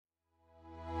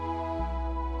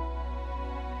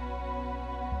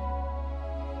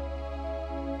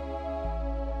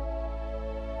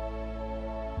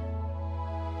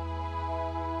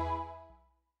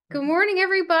Good morning,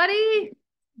 everybody.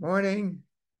 Morning.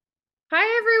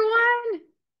 Hi, everyone.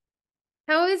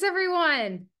 How is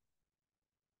everyone?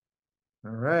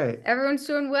 All right. Everyone's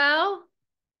doing well?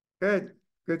 Good.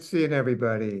 Good seeing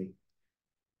everybody.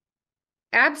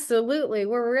 Absolutely.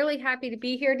 We're really happy to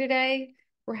be here today.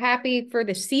 We're happy for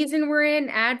the season we're in,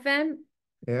 Advent.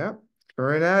 Yeah.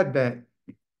 We're in Advent,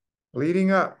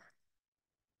 leading up.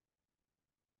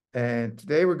 And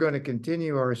today we're going to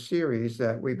continue our series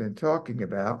that we've been talking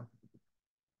about,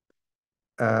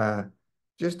 uh,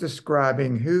 just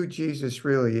describing who Jesus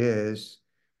really is.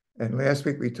 And last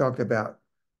week we talked about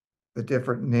the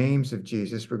different names of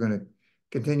Jesus. We're going to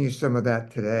continue some of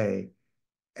that today.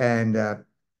 And the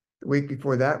week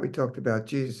before that, we talked about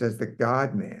Jesus as the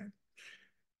God-man.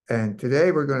 And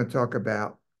today we're going to talk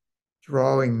about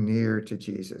drawing near to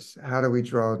Jesus. How do we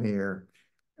draw near,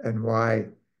 and why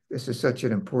this is such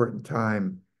an important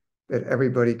time that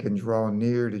everybody can draw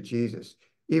near to Jesus.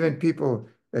 Even people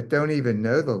that don't even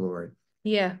know the Lord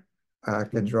Yeah.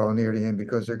 can draw near to him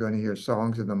because they're going to hear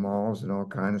songs in the malls and all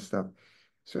kind of stuff.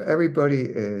 So everybody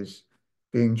is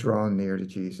being drawn near to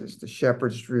Jesus. The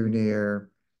shepherds drew near,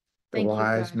 the Thank you,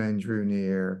 wise God. men drew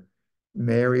near.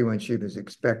 Mary, when she was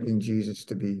expecting Jesus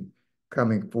to be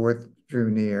coming forth, drew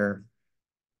near.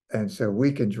 And so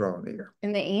we can draw near.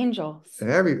 And the angels, And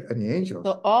the angels.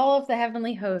 all of the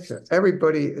heavenly So hosts.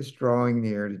 everybody is drawing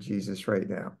near to Jesus right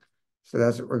now. So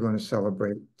that's what we're going to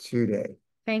celebrate today.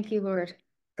 Thank you, Lord.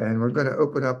 And we're going to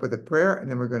open up with a prayer,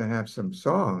 and then we're going to have some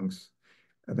songs,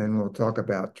 and then we'll talk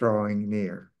about drawing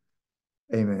near.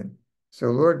 Amen. So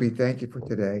Lord, we thank you for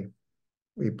today.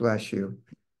 We bless you,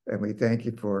 and we thank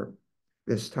you for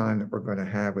this time that we're going to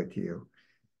have with you.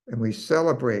 And we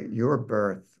celebrate your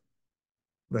birth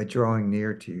by drawing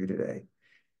near to you today.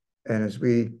 And as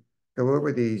we go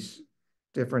over these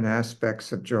different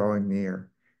aspects of drawing near,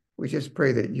 we just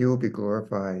pray that you will be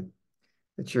glorified,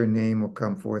 that your name will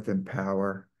come forth in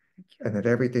power, and that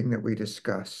everything that we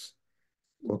discuss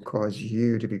will cause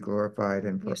you to be glorified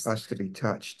and for Yes, us to Lord. be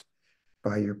touched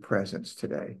by your presence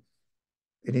today.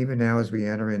 And even now, as we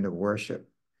enter into worship,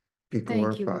 be Thank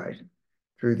you, glorified Lord.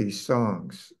 through these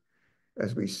songs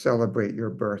as we celebrate your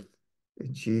birth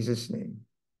in Jesus' name.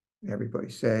 Everybody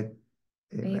said,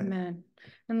 Amen. Amen.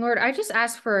 And Lord, I just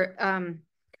ask for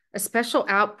a special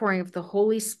outpouring of the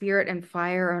Holy Spirit and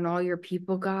fire on all your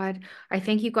people, God. I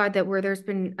thank you, God, that where there's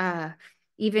been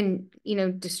even,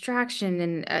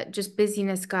 distraction and just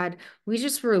busyness, God, we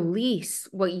just release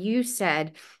what you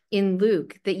said in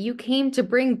Luke, that you came to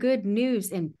bring good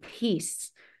news and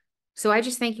peace. So I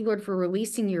just thank you, Lord, for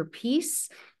releasing your peace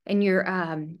and your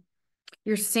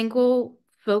single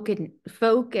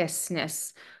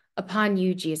focusedness upon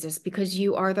you, Jesus, because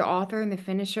you are the author and the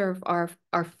finisher of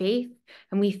our faith.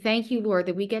 And we thank you, Lord,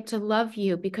 that we get to love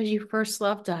you because you first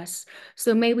loved us.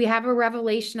 So may we have a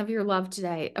revelation of your love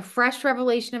today, a fresh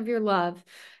revelation of your love.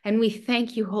 And we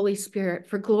thank you, Holy Spirit,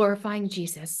 for glorifying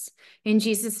Jesus. In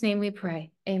Jesus' name we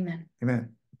pray. Amen. Amen.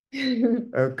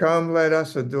 Oh, come, let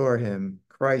us adore him,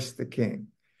 Christ the King.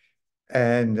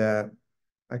 And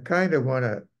I kind of want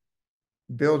to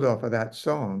build off of that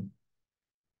song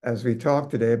as we talk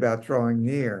today about drawing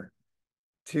near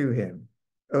to him.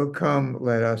 Oh, come,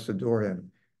 let us adore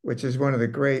him, which is one of the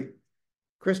great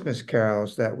Christmas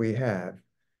carols that we have.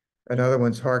 Another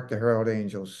one's Hark the Herald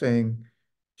Angels Sing,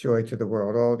 Joy to the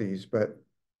World, all these. But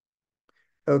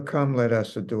oh, come, let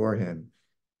us adore him.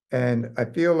 And I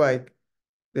feel like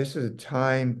this is a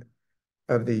time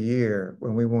of the year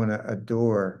when we want to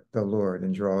adore the Lord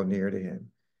and draw near to him.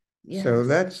 So Yes.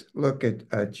 let's look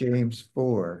at James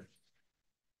 4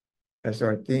 as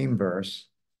our theme verse,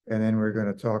 and then we're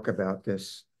going to talk about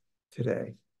this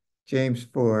today. James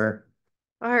 4,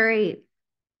 All right.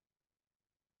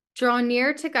 Draw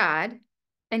near to God,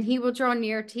 and he will draw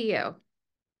near to you.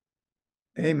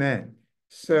 amen.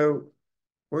 So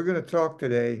we're going to talk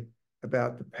today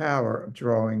about the power of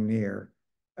drawing near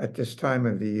at this time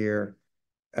of the year.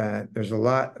 There's a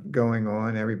lot going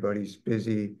on. Everybody's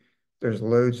busy. There's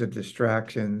loads of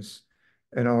distractions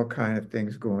and all kind of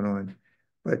things going on.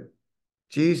 But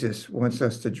Jesus wants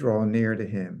us to draw near to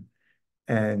him.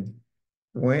 And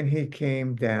when he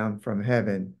came down from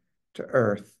heaven to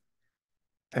earth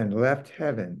and left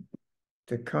heaven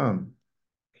to come,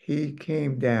 he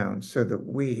came down so that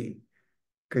we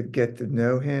could get to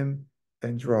know him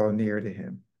and draw near to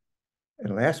him.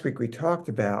 And last week we talked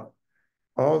about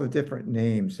all the different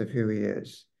names of who he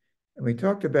is. And we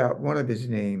talked about one of his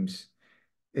names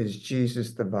is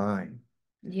Jesus the vine,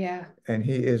 Yeah. and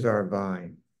he is our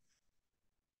vine.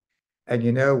 And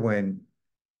you know, when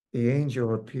the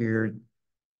angel appeared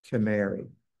to Mary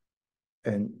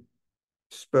and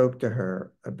spoke to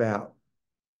her about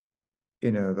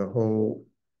the whole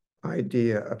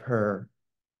idea of her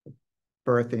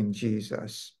birthing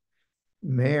Jesus,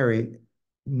 Mary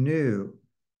knew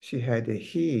she had to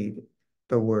heed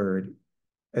the word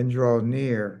and draw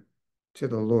near to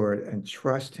the Lord and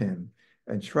trust him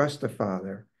and trust the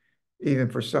Father, even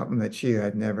for something that she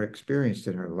had never experienced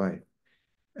in her life.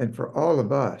 And for all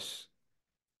of us,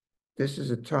 this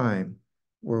is a time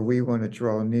where we want to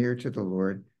draw near to the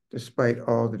Lord despite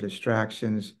all the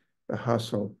distractions, the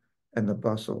hustle, and the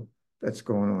bustle that's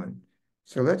going on.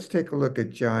 So let's take a look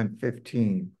at John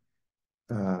 15,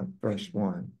 verse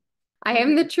 1. I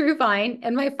am the true vine,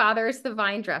 and my Father is the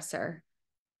vine dresser.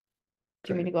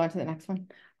 Do you want me Okay. to go on to the next one?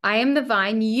 I am the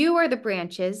vine, you are the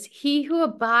branches. He who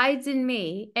abides in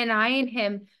me and I in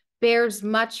him bears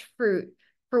much fruit,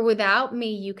 for without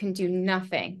me you can do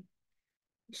nothing.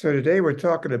 So today we're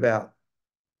talking about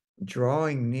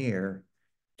drawing near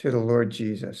to the Lord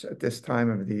Jesus at this time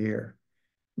of the year.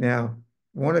 Now,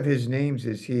 one of his names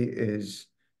is he is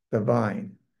the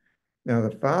vine. Now,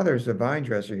 the Father is the vine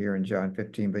dresser here in John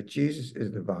 15, but Jesus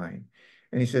is the vine.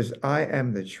 And he says, I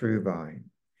am the true vine.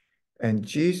 And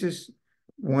Jesus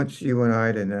wants you and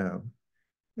I to know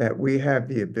that we have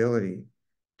the ability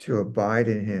to abide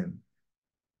in him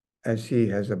as he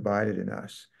has abided in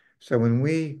us. So when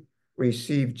we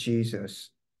receive Jesus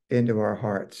into our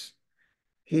hearts,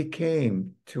 he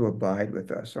came to abide with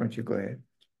us. Aren't you glad?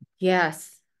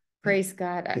 Yes. Praise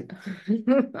God.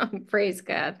 Praise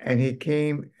God. And he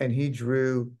came and he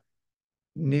drew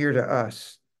near to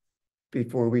us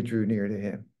before we drew near to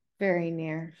him. Very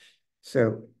near.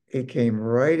 So he came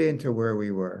right into where we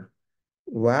were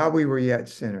while we were yet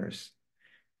sinners.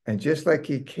 And just like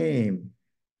he came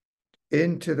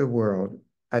into the world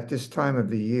at this time of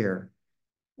the year,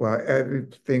 while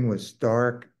everything was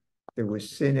dark, there was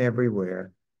sin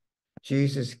everywhere,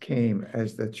 Jesus came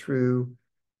as the true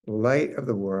light of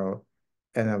the world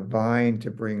and a vine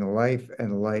to bring life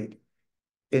and light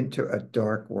into a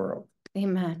dark world.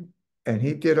 Amen. And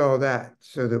he did all that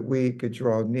so that we could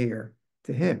draw near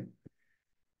to him.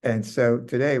 And so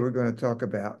today we're going to talk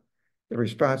about the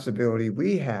responsibility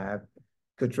we have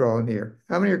to draw near.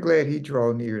 How many are glad he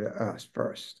drew near to us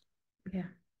first? Yeah.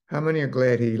 How many are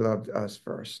glad he loved us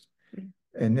first?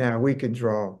 And now we can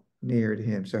draw near to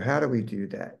him. So how do we do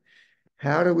that?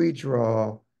 How do we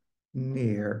draw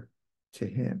near to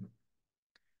him?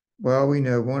 Well, we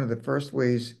know one of the first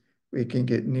ways we can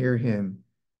get near him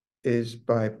is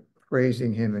by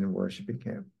praising him and worshiping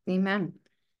him. Amen.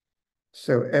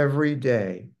 So every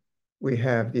day we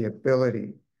have the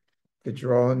ability to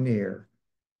draw near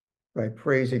by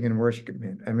praising and worshiping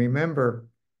him. And remember,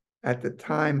 at the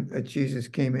time that Jesus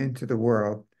came into the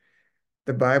world,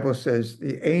 the Bible says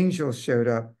the angels showed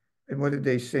up. And what did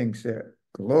they sing? Say,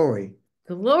 glory.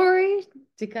 Glory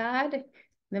to God,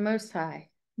 the Most High.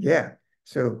 Yeah.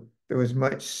 So there was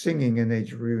much singing and they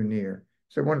drew near.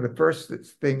 So one of the first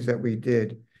things that we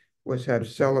did was have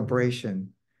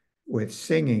celebration with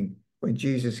singing when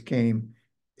Jesus came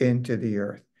into the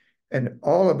earth. And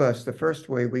all of us, the first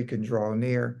way we can draw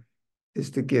near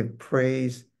is to give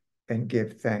praise and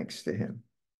give thanks to him.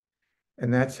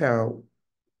 And that's how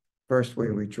first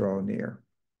way we draw near.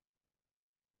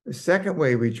 The second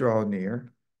way we draw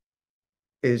near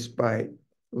is by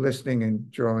listening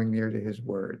and drawing near to his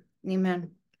word.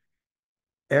 Amen.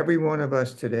 Every one of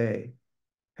us today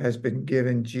has been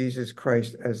given Jesus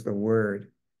Christ as the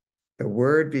word. The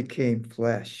word became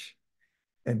flesh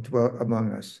and dwelt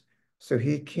among us. So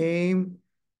he came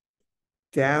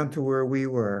down to where we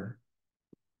were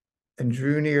and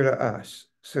drew near to us.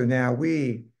 So now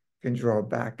we can draw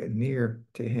back and near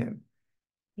to him.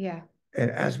 Yeah.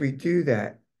 And as we do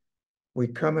that, we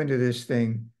come into this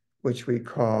thing which we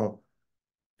call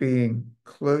being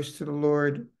close to the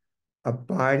Lord,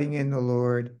 abiding in the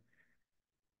Lord,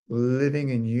 living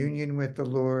in union with the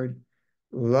Lord,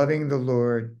 loving the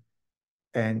Lord,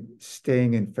 and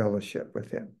staying in fellowship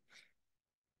with him.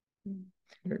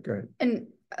 Good. And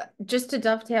just to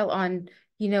dovetail on,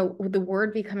 the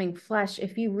word becoming flesh,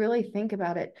 if you really think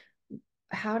about it,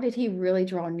 how did he really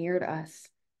draw near to us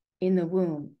in the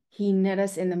womb? He knit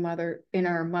us in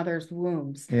our mother's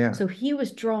wombs. Yeah. So he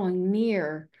was drawing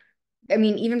near. I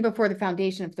mean, even before the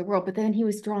foundation of the world, but then he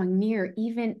was drawing near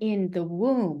even in the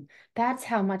womb. That's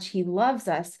how much he loves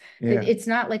us. Yeah. It's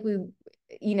not like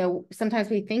sometimes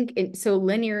we think it so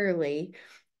linearly,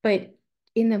 but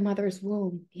in the mother's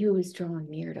womb, he was drawing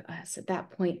near to us at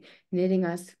that point, knitting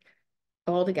us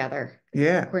all together.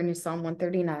 Yeah. According to Psalm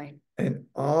 139. And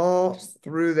all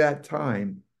through that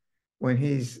time, when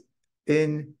he's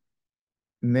in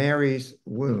Mary's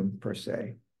womb, per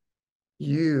se,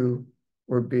 you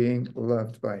were being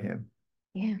loved by him.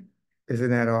 Yeah.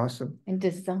 Isn't that awesome? And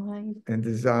designed. And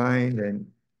designed and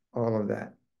all of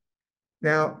that.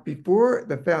 Now, before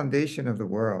the foundation of the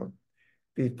world,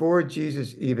 before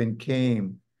Jesus even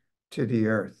came to the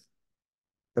earth,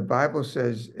 the Bible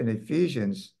says in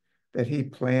Ephesians that he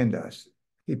planned us.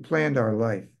 He planned our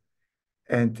life.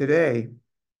 And today,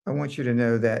 I want you to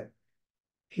know that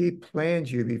he planned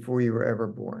you before you were ever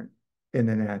born in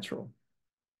the natural.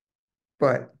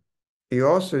 But he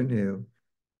also knew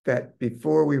that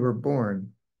before we were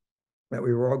born, that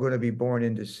we were all going to be born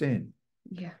into sin.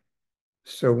 Yeah.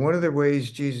 So one of the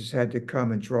ways Jesus had to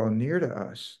come and draw near to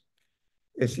us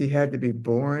is he had to be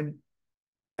born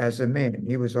as a man.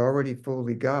 He was already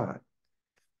fully God,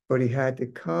 but he had to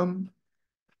come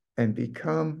and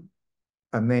become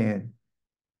a man.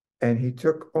 And he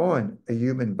took on a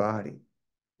human body.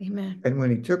 Amen. And when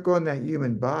he took on that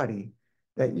human body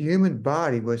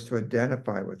was to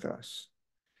identify with us.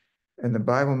 And the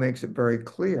Bible makes it very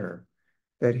clear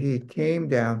that he came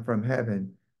down from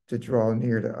heaven to draw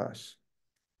near to us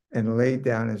and laid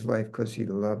down his life because he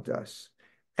loved us.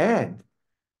 And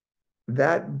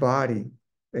that body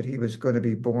that he was going to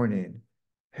be born in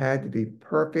had to be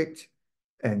perfect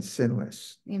and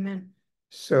sinless. Amen.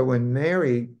 So when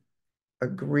Mary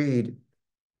agreed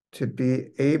to be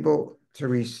able to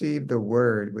receive the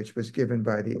word which was given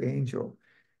by the angel,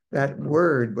 that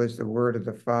word was the word of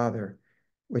the Father,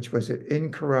 which was an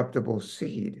incorruptible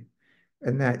seed.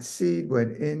 And that seed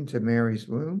went into Mary's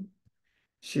womb.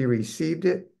 She received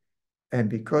it. And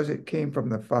because it came from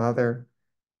the Father,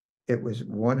 it was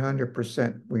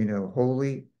 100%, we know,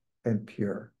 holy and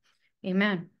pure.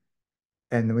 Amen.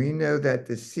 And we know that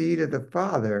the seed of the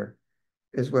Father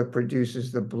is what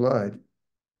produces the blood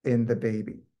in the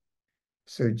baby.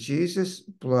 So Jesus'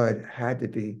 blood had to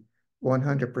be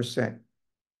 100%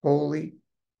 holy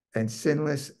and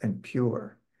sinless and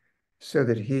pure so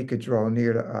that he could draw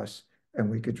near to us and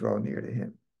we could draw near to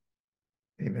him.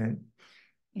 Amen.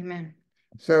 Amen.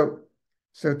 So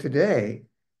today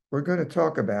we're going to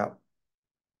talk about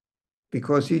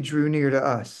because he drew near to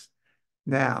us.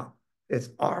 Now it's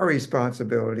our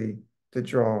responsibility to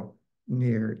draw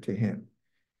near to him.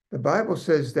 The Bible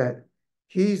says that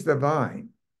he's the vine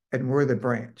and we're the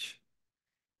branch.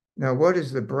 Now, what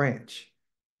is the branch?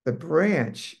 The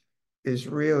branch is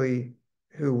really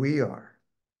who we are.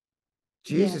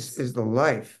 Jesus is the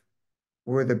life.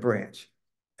 We're the branch.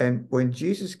 And when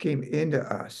Jesus came into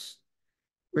us,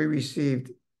 we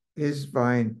received his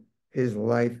vine, his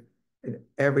life, and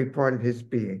every part of his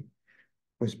being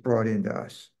was brought into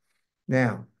us.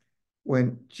 Now,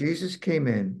 when Jesus came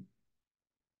in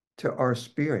to our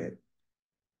spirit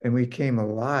and we came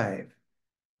alive,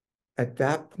 at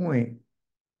that point,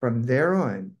 from there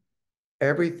on,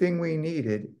 everything we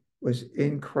needed was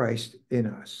in Christ in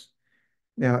us.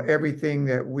 Now, everything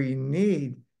that we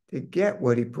need to get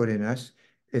what he put in us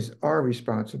is our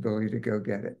responsibility to go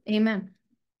get it. Amen.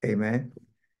 Amen.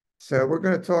 So we're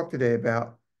going to talk today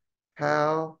about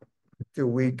how do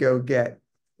we go get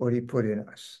what he put in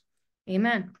us.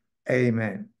 Amen.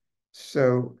 Amen.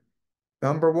 So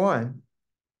number one,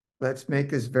 let's make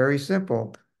this very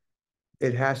simple.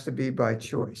 It has to be by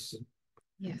choice.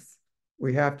 Yes.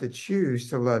 We have to choose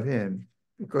to love him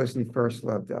because he first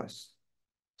loved us.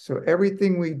 So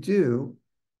everything we do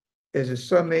is a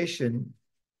summation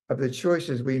of the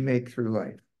choices we make through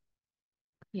life.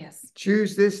 Yes.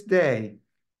 Choose this day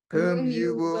whom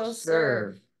you will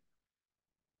serve.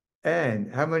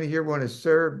 And how many here want to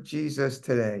serve Jesus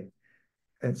today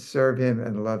and serve him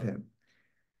and love him?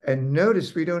 And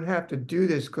notice we don't have to do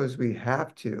this because we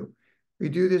have to. We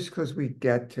do this because we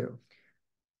get to.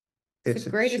 It's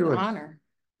the greatest choice. honor.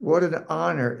 What an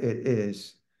honor it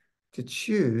is to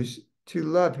choose to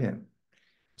love him,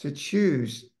 to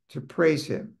choose to praise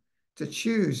him, to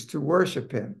choose to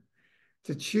worship him,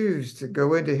 to choose to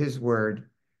go into his word,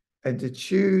 and to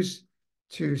choose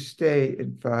to stay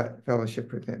in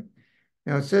fellowship with him.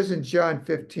 Now it says in John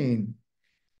 15,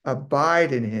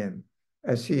 abide in him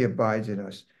as he abides in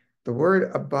us. The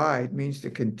word abide means to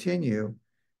continue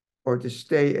or to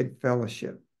stay in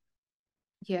fellowship.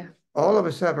 Yeah. All of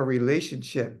us have a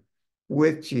relationship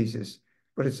with Jesus,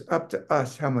 but it's up to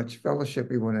us how much fellowship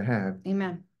we want to have.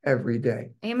 Amen. Every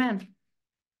day. Amen.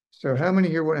 So how many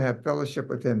here want to have fellowship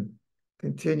with him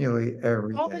continually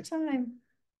every All day? the time.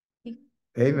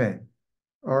 Amen.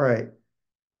 All right.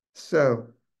 So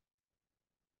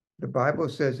the Bible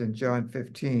says in John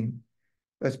 15,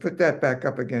 let's put that back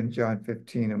up again, John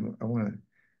 15. I want to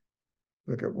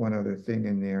look at one other thing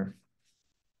in there.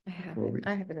 I have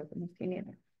it open if you need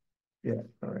it. Yeah,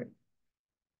 all right.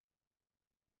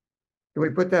 Can we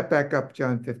put that back up,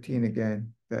 John 15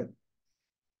 again? That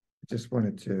I just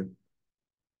wanted to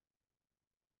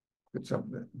put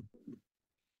something.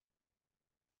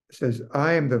 It says,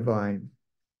 I am the vine,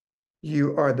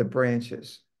 you are the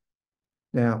branches.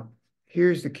 Now,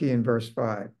 here's the key in verse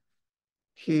 5.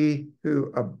 He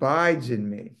who abides in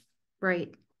me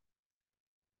Right.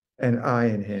 and I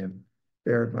in him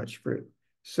bear much fruit.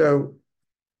 So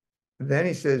then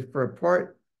he says, for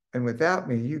apart and without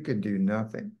me, you can do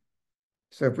nothing.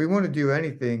 So if we want to do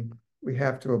anything, we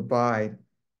have to abide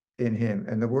in him.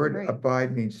 And the word Right.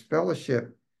 abide means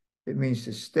fellowship. It means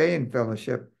to stay in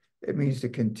fellowship. It means to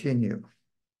continue.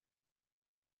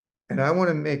 And I want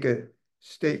to make a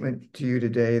statement to you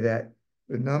today that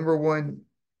the number one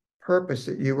purpose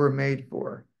that you were made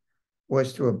for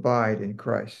was to abide in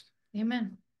Christ.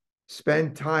 Amen.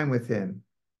 Spend time with him,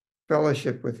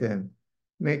 fellowship with him.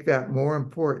 Make that more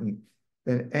important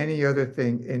than any other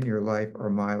thing in your life or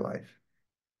my life.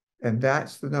 And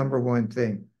that's the number one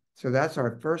thing. So that's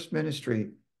our first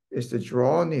ministry, is to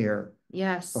draw near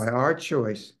Yes. by our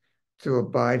choice to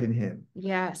abide in him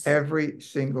Yes. every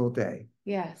single day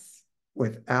Yes.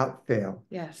 without fail.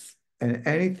 Yes. And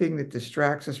anything that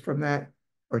distracts us from that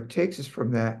or takes us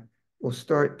from that will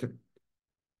start to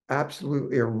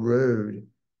absolutely erode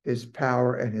his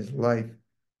power and his life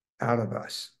out of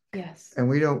us. Yes. And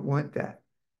we don't want that.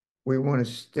 We want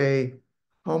to stay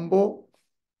humble,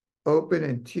 open,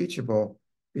 and teachable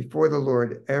before the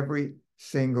Lord every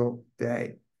single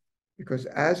day. Because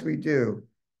as we do,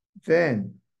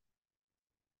 then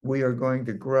we are going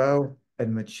to grow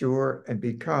and mature and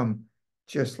become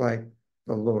just like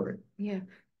the Lord. Yeah.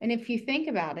 And if you think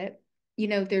about it,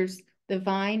 there's the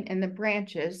vine and the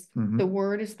branches. Mhm. The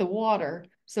word is the water.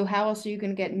 So how else are you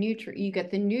going to get you get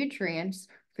the nutrients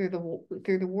through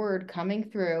the word coming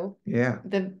through Yeah.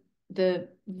 the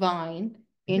vine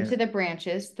Yeah. into the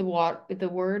branches, the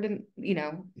word, and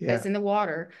Yeah. as in the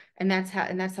water, and that's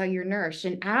how you're nourished.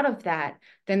 And out of that,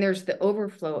 then there's the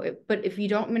overflow. But if you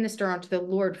don't minister unto the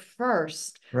Lord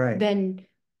first, Right. then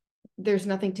there's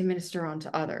nothing to minister on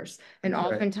to others. And Right.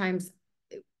 oftentimes,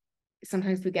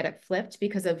 sometimes we get it flipped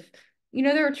because of,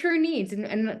 there are true needs,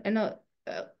 and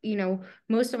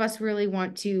most of us really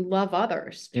want to love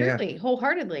others Yeah. truly,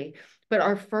 wholeheartedly. But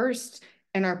our first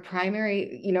and our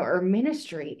primary, our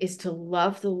ministry is to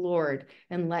love the Lord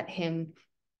and let him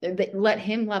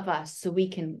love us so we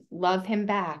can love him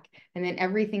back. And then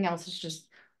everything else is just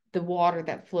the water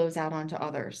that flows out onto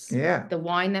others. Yeah. The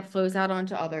wine that flows out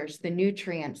onto others, the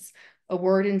nutrients, a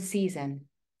word in season.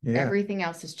 Yeah. Everything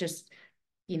else is just,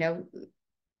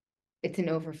 it's an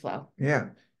overflow. Yeah.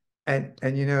 And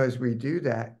as we do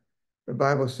that, the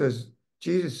Bible says,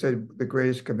 Jesus said the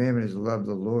greatest commandment is love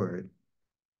the Lord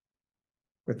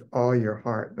with all your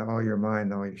heart and all your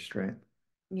mind and all your strength.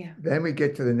 Yeah. Then we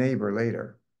get to the neighbor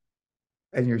later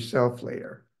and yourself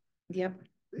later. Yep.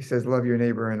 He says, love your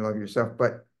neighbor and love yourself,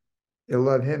 but you'll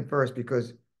love him first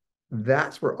because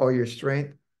that's where all your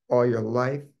strength, all your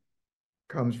life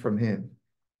comes from him.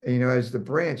 And, as the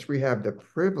branch, we have the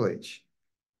privilege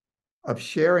of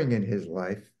sharing in his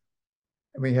life,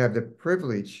 and we have the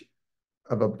privilege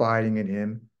of abiding in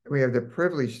him, and we have the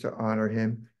privilege to honor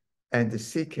him and to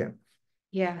seek him.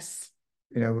 Yes.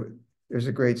 There's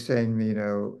a great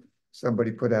saying,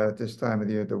 somebody put out at this time of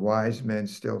the year, the wise men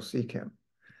still seek him.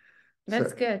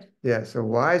 That's good. Yeah, so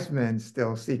wise men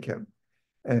still seek him.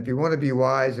 And if you want to be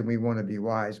wise, and we want to be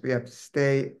wise, we have to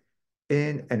stay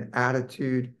in an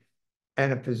attitude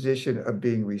and a position of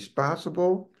being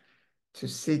responsible to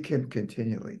seek him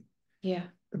continually. Yeah.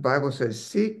 The Bible says,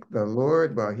 seek the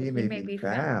Lord while he may may be be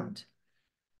found.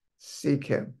 Seek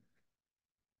him.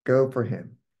 Go for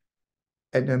him.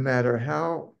 And no matter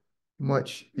how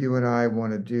much you and I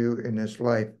want to do in this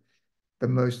life, the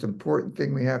most important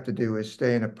thing we have to do is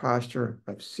stay in a posture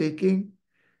of seeking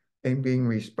and being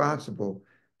responsible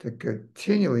to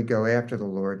continually go after the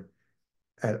Lord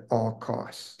at all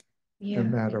costs, no Yeah.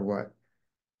 matter what.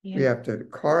 We Yeah. have to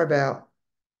carve out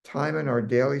time in our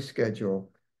daily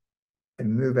schedule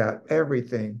and move out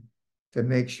everything to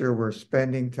make sure we're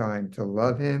spending time to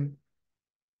love him,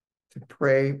 to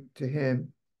pray to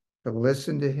him, to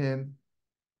listen to him,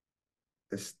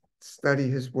 to study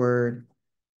his word,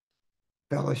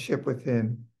 fellowship with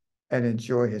him, and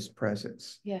enjoy his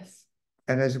presence. Yes.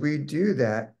 And as we do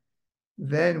that,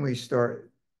 then we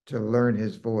start to learn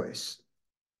his voice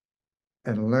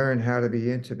and learn how to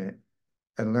be intimate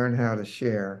and learn how to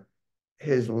share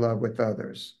his love with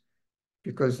others.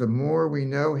 Because the more we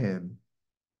know him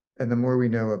and the more we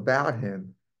know about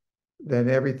him, then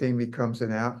everything becomes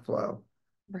an outflow.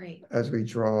 Right. As we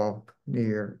draw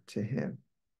near to him.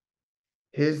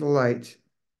 His light,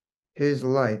 his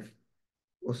life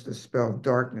will dispel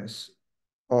darkness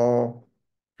all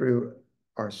through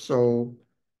our soul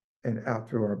and out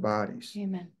through our bodies.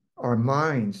 Amen. Our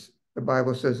minds, the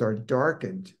Bible says, are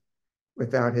darkened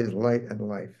without his light and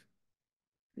life.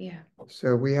 Yeah.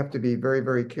 So we have to be very,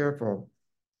 very careful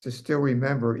to still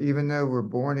remember, even though we're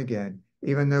born again,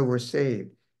 even though we're saved,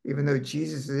 even though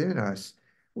Jesus is in us,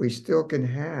 we still can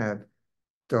have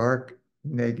dark,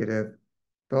 negative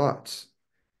thoughts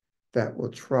that will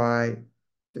try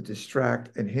to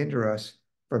distract and hinder us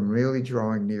from really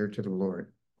drawing near to the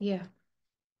Lord. Yeah.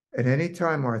 And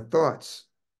anytime our thoughts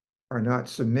are not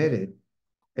submitted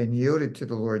and yielded to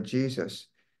the Lord Jesus,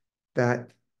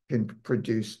 that can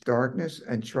produce darkness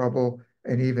and trouble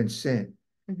and even sin.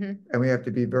 Mm-hmm. And we have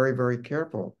to be very, very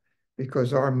careful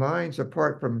because our minds,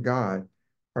 apart from God,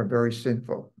 are very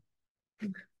sinful.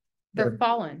 They're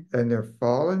fallen. And they're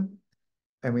fallen,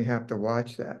 and we have to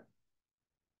watch that.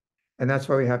 And that's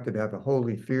why we have to have a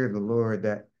holy fear of the Lord,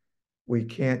 that we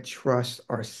can't trust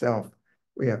ourselves.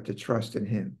 We have to trust in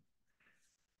him.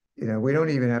 You know, we don't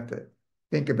even have to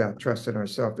think about trusting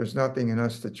ourselves. There's nothing in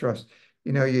us to trust.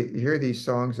 You know, you hear these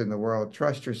songs in the world,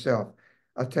 trust yourself.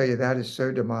 I'll tell you, that is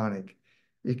so demonic.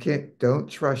 You don't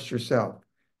trust yourself.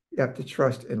 You have to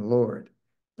trust in Lord,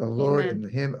 the Lord Amen.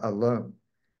 and him alone.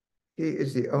 He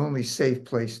is the only safe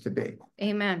place to be.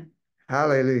 Amen.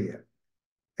 Hallelujah.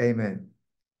 Amen.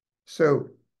 So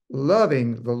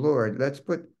loving the Lord,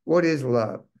 what is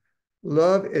love?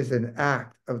 Love is an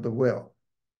act of the will.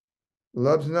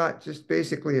 Love's not just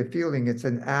basically a feeling, it's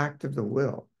an act of the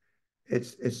will.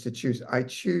 It's to choose. I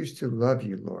choose to love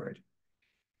you, Lord.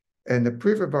 And the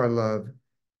proof of our love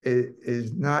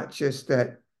is not just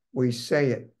that we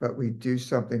say it, but we do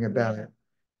something about it.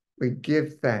 We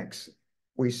give thanks.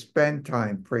 We spend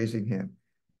time praising him.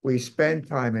 We spend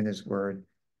time in his word.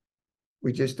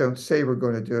 We just don't say we're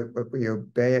going to do it, but we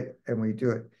obey it and we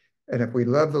do it. And if we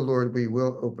love the Lord, we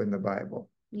will open the Bible.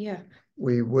 Yeah.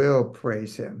 We will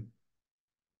praise him.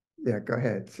 Yeah, go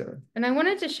ahead, sir. And I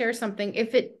wanted to share something.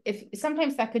 If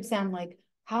sometimes that could sound like,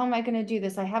 how am I going to do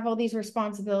this? I have all these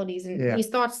responsibilities and Yeah. these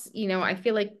thoughts, I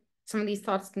feel like some of these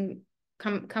thoughts can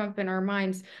come up in our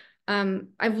minds.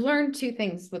 I've learned two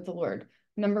things with the Lord.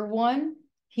 Number one,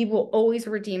 he will always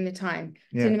redeem the time.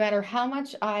 Yeah. So no matter how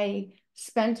much I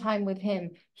spend time with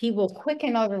him, he will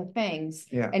quicken other things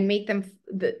and make them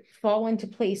fall into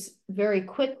place very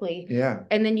quickly. Yeah.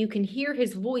 And then you can hear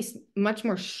his voice much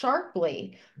more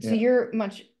sharply. So you're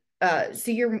much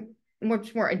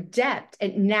more adept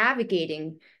at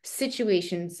navigating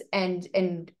situations and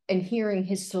hearing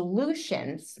his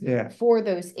solutions for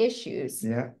those issues.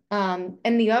 Yeah.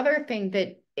 And the other thing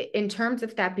that in terms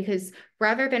of that, because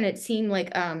rather than it seem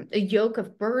like a yoke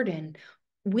of burden,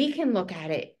 we can look at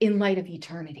it in light of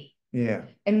eternity. Yeah.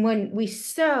 And when we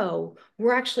sow,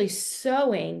 we're actually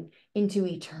sowing into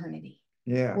eternity.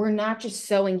 Yeah. We're not just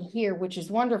sowing here, which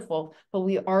is wonderful, but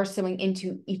we are sowing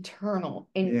into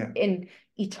in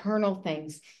eternal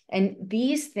things. And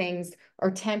these things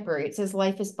are temporary. It says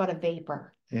life is but a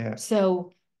vapor. Yeah.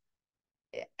 So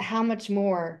how much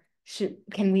more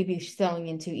can we be sowing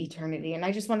into eternity? And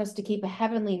I just want us to keep a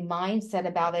heavenly mindset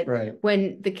about it. Right.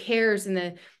 When the cares and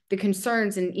the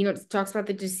concerns, and it talks about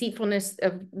the deceitfulness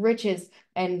of riches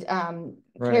and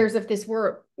cares of this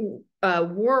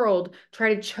world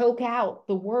try to choke out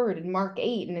the word in Mark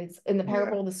 8, and it's in the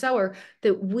parable of the sower,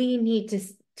 that we need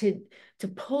to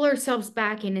pull ourselves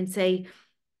back in and say,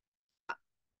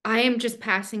 I am just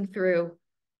passing through.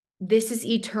 This is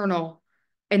eternal.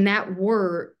 And that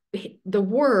word, the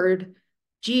word,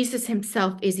 Jesus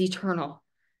himself is eternal.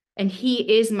 And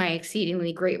he is my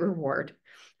exceedingly great reward.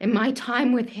 And my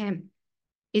time with him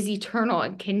is eternal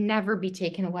and can never be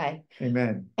taken away.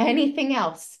 Amen. Anything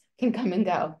else can come and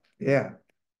go. Yeah.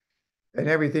 And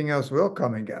everything else will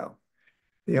come and go.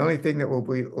 The only thing that will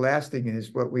be lasting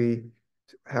is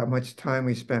how much time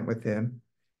we spent with him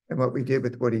and what we did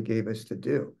with what he gave us to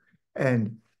do.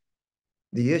 And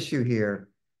the issue here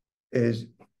is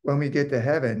when we get to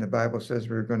heaven, the Bible says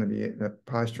we're going to be in a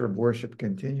posture of worship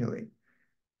continually,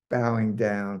 bowing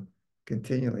down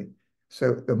continually.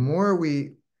 So the more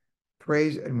we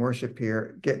praise and worship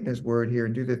here, get in his word here,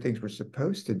 and do the things we're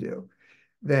supposed to do,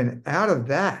 then out of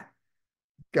that,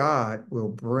 God will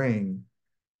bring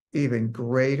even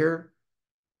greater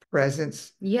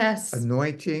presence,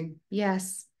 anointing,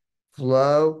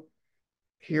 flow,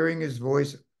 hearing his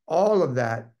voice. All of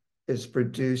that is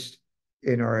produced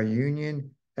in our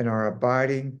union and our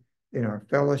abiding, in our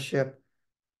fellowship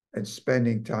and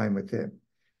spending time with him.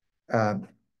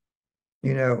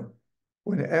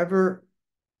 Whenever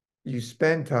you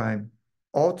spend time,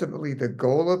 ultimately the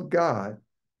goal of God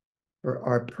for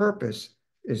our purpose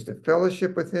is to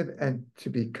fellowship with him and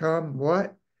to become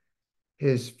what?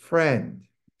 His friend.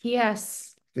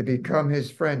 Yes. to become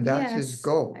his friend. That's his Yes,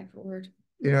 goal. my Lord.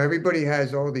 You know, everybody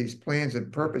has all these plans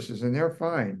and purposes, and they're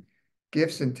fine.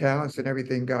 Gifts and talents and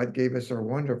everything God gave us are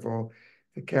wonderful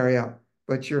to carry out.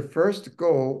 But your first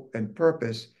goal and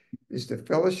purpose is to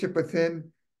fellowship with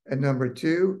him. And number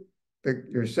two,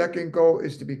 your second goal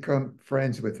is to become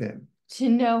friends with him. To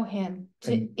know him,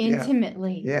 to And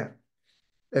intimately. yeah.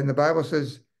 And the Bible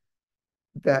says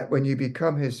that when you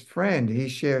become his friend, he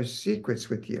shares secrets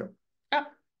with you. Oh,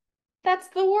 that's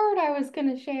the word I was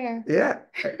going to share. Yeah.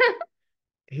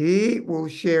 He will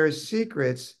share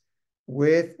secrets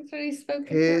with That's what he spoke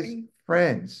his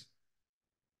friends.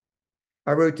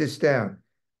 I wrote this down.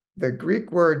 The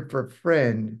Greek word for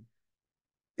friend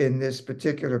in this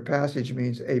particular passage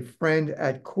means a friend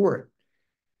at court.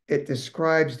 It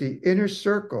describes the inner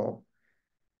circle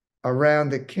around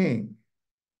the king.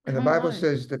 And the Come Bible on.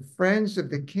 says the friends of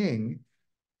the king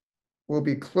will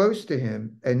be close to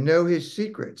him and know his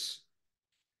secrets,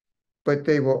 but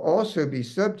they will also be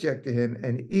subject to him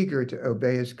and eager to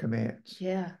obey his commands.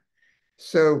 Yeah.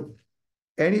 So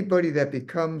anybody that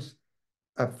becomes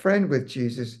a friend with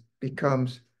Jesus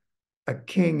becomes a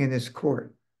king in his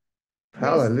court. Praise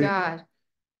Hallelujah. God.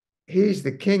 He's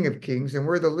the king of kings and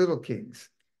we're the little kings.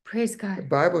 Praise The God.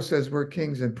 Bible says we're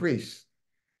kings and priests.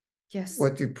 Yes.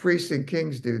 What do priests and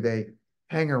kings do? They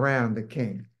hang around the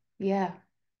king. Yeah.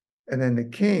 And then the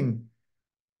king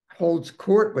holds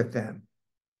court with them.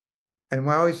 And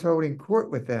while he's holding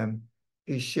court with them,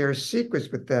 he shares secrets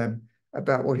with them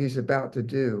about what he's about to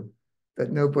do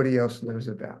that nobody else knows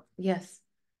about. Yes.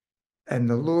 And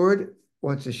the Lord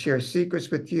wants to share secrets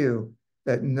with you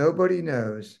that nobody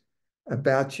knows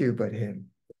about you but him.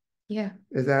 Yeah.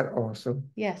 Is that awesome?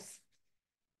 Yes.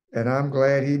 And I'm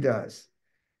glad he does.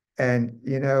 And,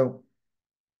 you know,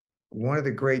 one of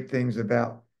the great things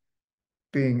about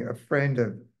being a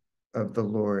friend of the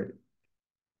Lord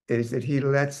is that he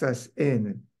lets us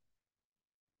in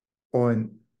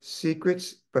on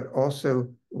secrets, but also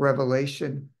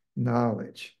revelation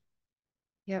knowledge.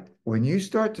 Yep. When you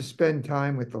start to spend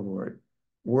time with the Lord,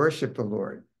 worship the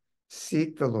Lord,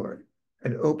 seek the Lord,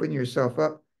 and open yourself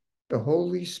up, the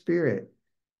Holy Spirit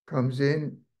comes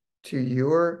in to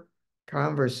your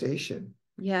conversation.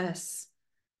 Yes.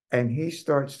 And he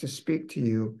starts to speak to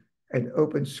you and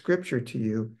open scripture to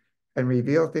you and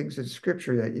reveal things in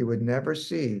scripture that you would never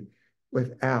see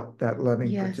without that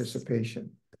loving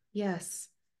participation. Yes.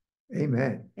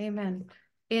 Amen. Amen.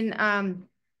 In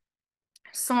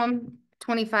Psalm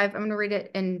 25, I'm going to read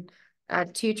it in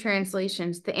two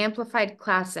translations. The Amplified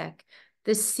Classic.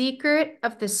 The secret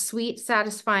of the sweet,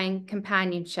 satisfying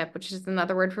companionship, which is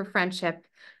another word for friendship,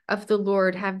 of the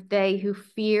Lord have they who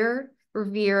fear,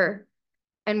 revere,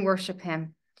 and worship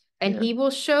him. And he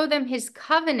will show them his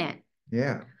covenant.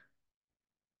 Yeah.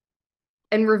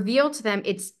 And reveal to them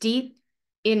its deep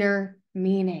inner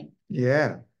meaning.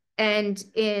 Yeah. And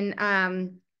in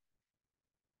I'm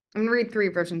going to read three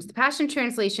versions. The Passion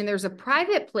Translation, there's a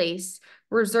private place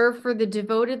reserved for the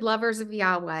devoted lovers of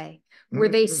Yahweh, where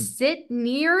they sit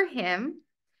near him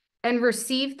and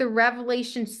receive the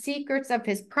revelation secrets of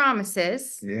his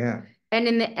promises. Yeah. And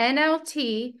in the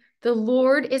NLT, the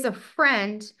Lord is a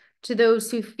friend to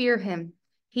those who fear him.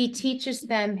 He teaches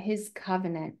them his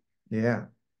covenant. Yeah.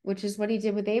 Which is what he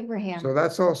did with Abraham. So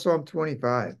that's all Psalm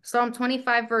 25. Psalm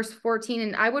 25, verse 14.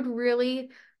 And I would really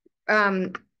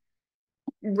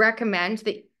recommend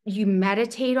that you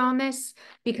meditate on this,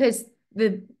 because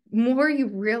the more you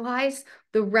realize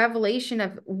the revelation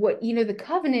of what, you know, the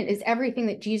covenant is everything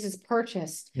that Jesus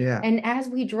purchased. Yeah. And as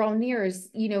we draw near, as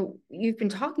you know, you've been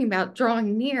talking about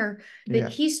drawing near,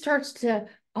 that he starts to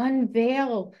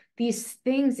unveil these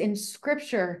things in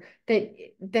scripture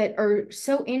that are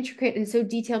so intricate and so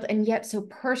detailed and yet so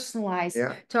personalized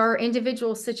to our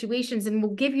individual situations, and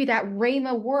will give you that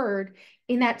rhema word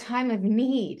in that time of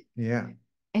need. Yeah.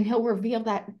 And he'll reveal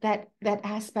that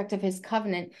aspect of his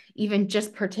covenant, even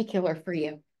just particular for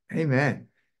you. Amen.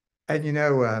 And you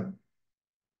know,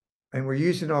 and we're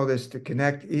using all this to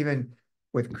connect even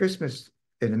with Christmas.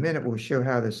 In a minute, we'll show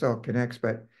how this all connects.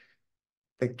 But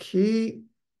the key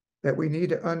that we need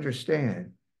to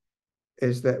understand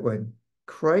is that when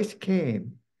Christ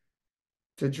came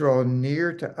to draw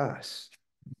near to us,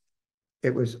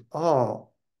 it was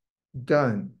all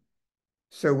done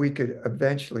so we could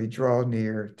eventually draw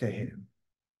near to him.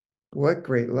 What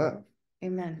great love.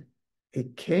 Amen. He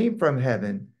came from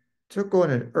heaven, took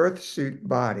on an earth suit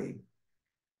body,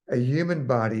 a human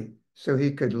body, so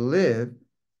he could live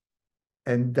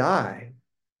and die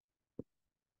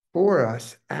for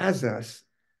us, as us,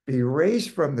 be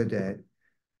raised from the dead,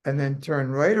 and then turn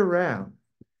right around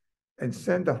and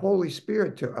send the Holy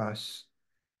Spirit to us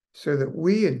so that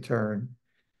we in turn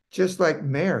just like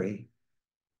Mary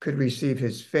could receive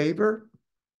his favor,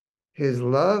 his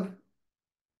love,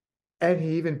 and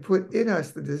he even put in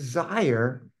us the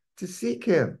desire to seek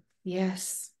him.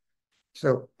 Yes.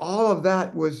 So all of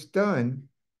that was done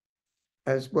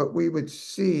as what we would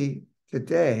see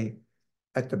today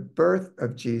at the birth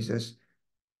of Jesus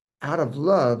out of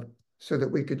love so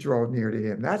that we could draw near to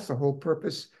him. That's the whole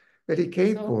purpose that he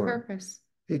came Sole for. purpose.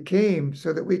 He came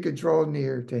so that we could draw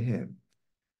near to him.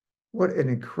 What an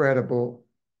incredible,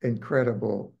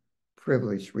 incredible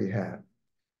privilege we have.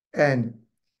 And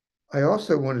I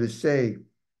also wanted to say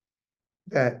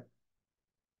that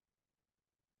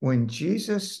when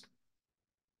Jesus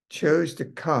chose to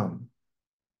come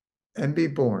and be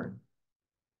born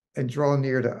and draw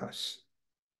near to us,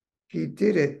 he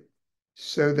did it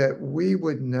so that we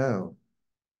would know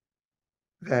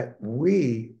that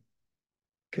we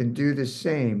can do the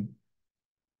same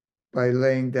by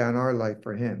laying down our life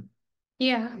for him.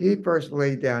 Yeah. He first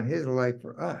laid down his life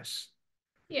for us.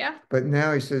 Yeah. But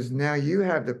now he says, now you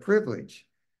have the privilege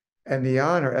and the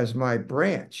honor as my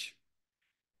branch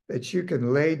that you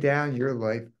can lay down your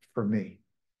life for me.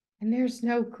 And there's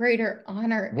no greater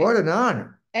honor What an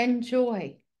honor. and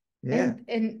joy. Yeah.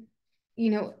 And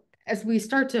as we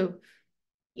start to,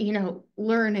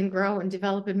 learn and grow and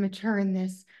develop and mature in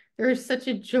this, there is such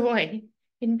a joy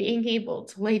in being able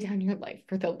to lay down your life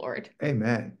for the Lord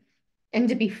Amen. and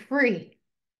to be free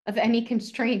of any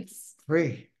constraints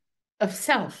Free. of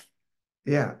self.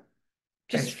 Yeah.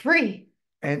 Just free.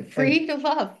 Free to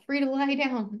love, free to lie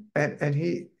down. And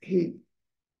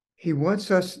he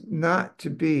wants us not to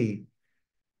be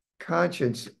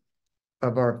conscious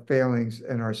of our failings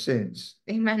and our sins.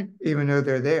 Amen. Even though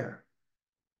they're there.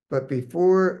 But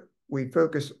before we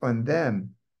focus on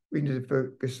them, we need to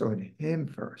focus on him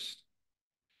first.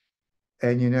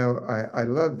 And I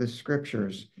love the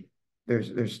scriptures.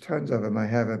 There's tons of them. I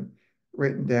have them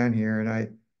written down here, and I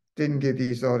didn't give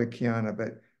these all to Kiana,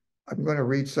 but I'm going to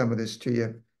read some of this to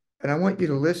you. And I want you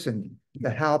to listen to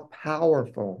how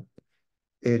powerful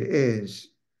it is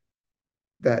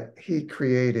that he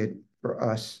created for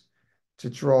us to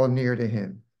draw near to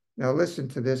him. Now listen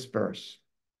to this verse.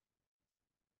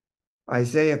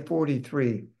 Isaiah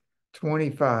 43,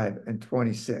 25 and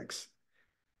 26.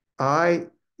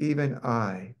 Even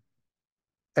I,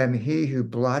 am he who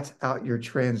blots out your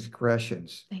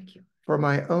transgressions. Thank you. For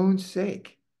my own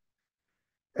sake,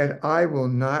 and I will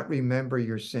not remember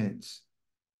your sins.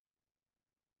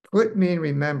 Put me in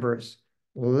remembrance.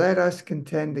 Let us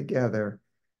contend together.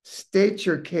 State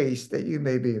your case that you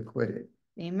may be acquitted.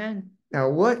 Amen. Now,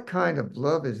 what kind of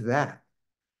love is that?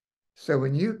 So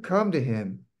when you come to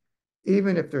him,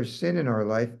 even if there's sin in our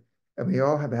life, and we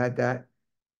all have had that,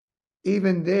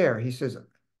 even there, he says,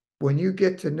 when you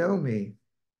get to know me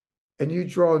and you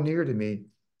draw near to me,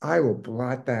 I will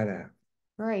blot that out.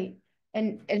 Right.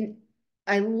 And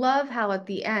I love how at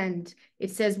the end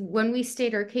it says when we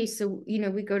state our case, so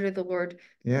we go to the Lord.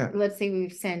 Yeah. Let's say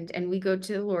we've sinned and we go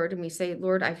to the Lord and we say,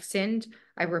 Lord, I've sinned,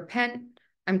 I repent,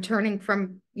 I'm turning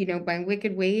from my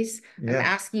wicked ways. Yeah. I'm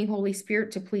asking you, Holy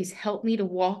Spirit, to please help me to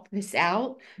walk this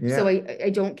out. Yeah. So I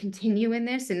don't continue in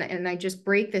this and I just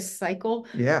break this cycle.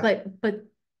 Yeah. But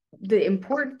the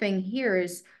important thing here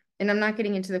is, and I'm not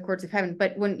getting into the courts of heaven,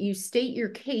 but when you state your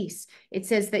case, it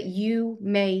says that you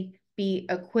may be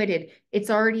acquitted. It's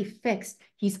already fixed.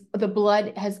 The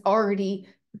blood has already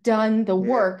done the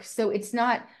work. So it's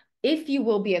not if you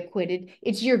will be acquitted,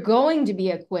 it's you're going to be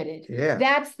acquitted. Yeah.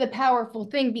 That's the powerful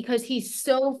thing, because he's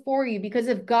so for you. Because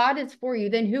if God is for you,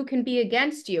 then who can be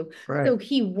against you? Right. So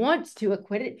he wants to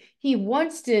acquit it. He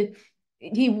wants to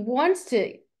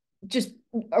just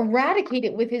eradicate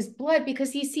it with his blood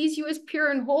because he sees you as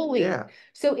pure and holy. Yeah.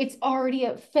 So it's already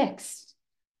fixed.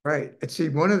 Right. And see,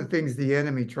 one of the things the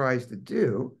enemy tries to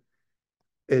do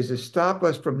is to stop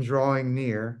us from drawing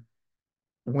near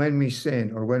when we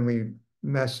sin or when we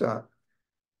mess up.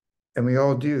 And we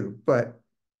all do. But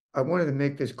I wanted to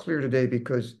make this clear today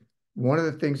because one of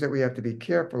the things that we have to be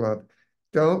careful of,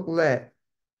 don't let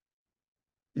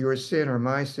your sin or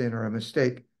my sin or a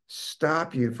mistake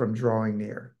stop you from drawing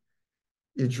near.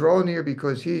 You draw near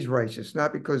because he's righteous,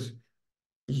 not because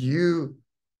you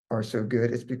are so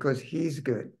good. It's because he's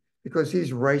good. Because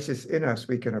he's righteous in us,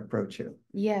 we can approach him.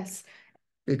 Yes.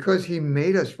 Because he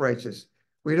made us righteous.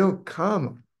 We don't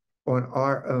come on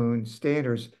our own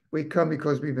standards. We come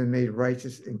because we've been made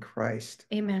righteous in Christ.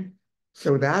 Amen.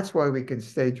 So that's why we can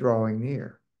stay drawing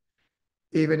near.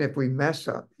 Even if we mess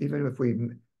up, even if we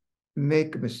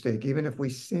make a mistake, even if we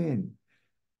sin.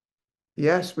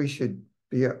 Yes, we should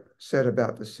be upset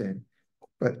about the sin,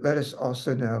 but let us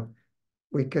also know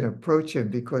we can approach him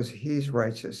because he's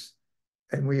righteous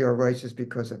and we are righteous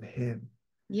because of him.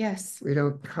 Yes. We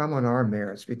don't come on our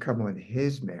merits, we come on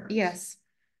his merits. Yes.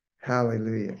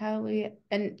 Hallelujah. Hallelujah.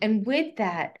 And with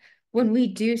that, when we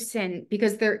do sin,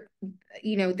 because there,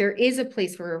 there is a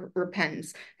place for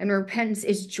repentance, and repentance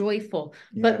is joyful,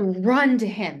 but Yeah. run to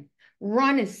him.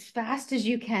 Run as fast as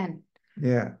you can.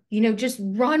 Yeah. Just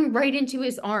run right into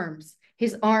his arms.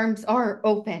 His arms are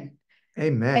open.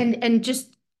 Amen. And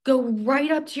just go right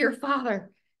up to your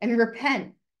Father and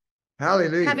repent.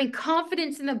 Hallelujah. Having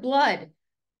confidence in the blood.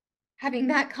 Having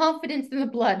that confidence in the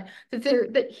blood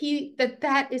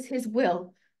that is his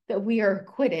will, that we are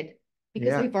acquitted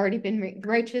because we've already been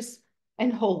righteous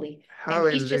and holy.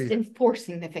 Hallelujah. And he's just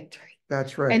enforcing the victory.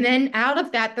 That's right. And then out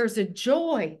of that, there's a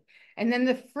joy, and then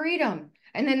the freedom,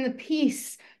 and then the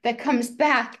peace that comes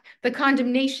back. The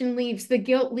condemnation leaves, the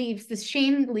guilt leaves, the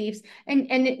shame leaves. And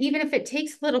even if it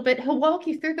takes a little bit, he'll walk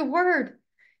you through the word.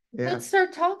 Yeah. He'll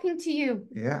start talking to you.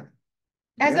 Yeah.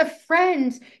 As a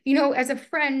friend,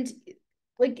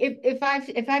 like if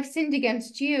I've sinned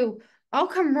against you, I'll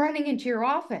come running into your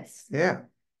office. Yeah.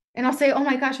 And I'll say, "Oh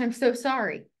my gosh, I'm so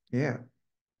sorry." Yeah.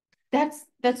 That's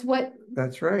what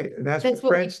That's right. And that's what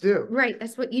friends do. Right.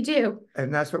 That's what you do.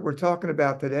 And that's what we're talking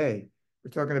about today.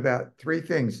 We're talking about three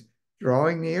things: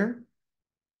 drawing near,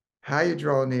 how you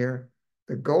draw near,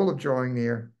 the goal of drawing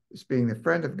near is being the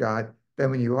friend of God.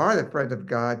 Then when you are the friend of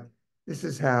God, this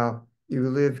is how you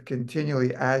live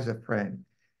continually as a friend.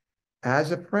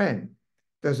 As a friend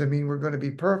doesn't mean we're going to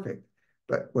be perfect,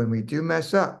 but when we do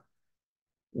mess up,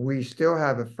 we still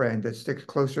have a friend that sticks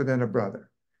closer than a brother,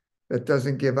 that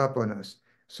doesn't give up on us.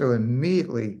 So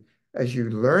immediately, as you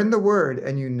learn the word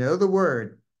and you know the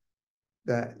word,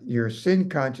 that your sin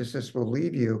consciousness will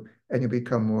leave you and you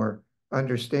become more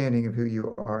understanding of who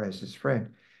you are as his friend.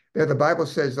 Now, the Bible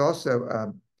says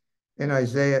also in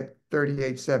Isaiah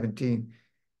 38:17,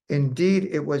 indeed,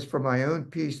 it was for my own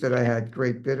peace that I had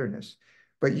great bitterness,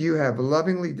 but you have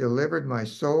lovingly delivered my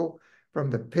soul from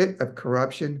the pit of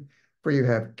corruption, for you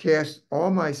have cast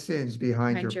all my sins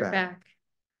behind your back.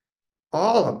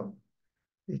 All of them.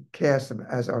 He cast them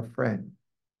as our friend.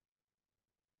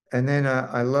 And then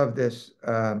I love this.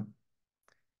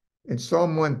 In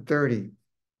Psalm 130,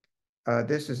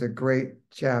 this is a great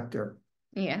chapter.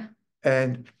 Yeah.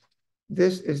 And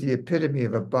this is the epitome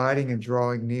of abiding and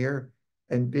drawing near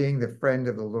and being the friend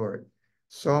of the Lord.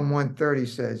 Psalm 130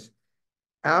 says,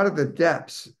 out of the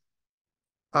depths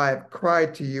I have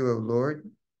cried to you, O Lord.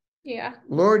 Yeah.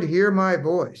 Lord, hear my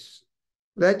voice.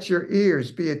 Let your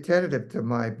ears be attentive to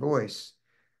my voice,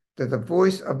 to the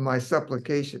voice of my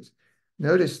supplications.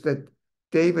 Notice that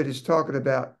David is talking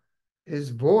about his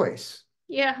voice.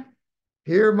 Yeah.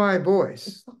 Hear my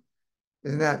voice.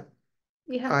 Isn't that?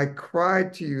 Yeah. I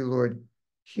cried to you, Lord.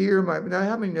 Hear my. Now,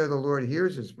 how many know the Lord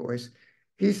hears his voice?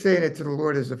 He's saying it to the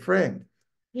Lord as a friend.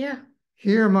 Yeah.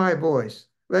 Hear my voice.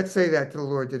 Let's say that to the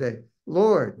Lord today.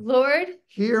 Lord,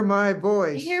 hear my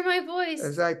voice. Hear my voice.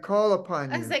 As I call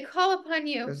upon you. As I call upon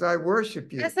you. As I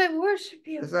worship you. As I worship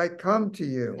you. As I come to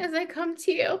you. As I come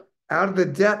to you. Out of the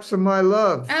depths of my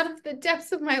love. Out of the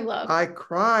depths of my love. I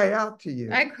cry out to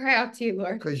you. I cry out to you,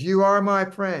 Lord. Because you are my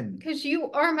friend. Because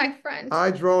you are my friend.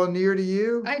 I draw near to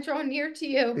you. I draw near to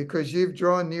you. Because you've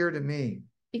drawn near to me.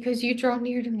 Because you draw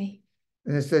near to me.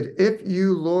 And it said, if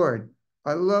you, Lord,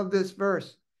 I love this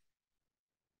verse.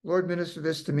 Lord ministered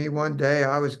this to me one day.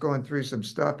 I was going through some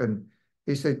stuff and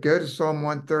he said, go to Psalm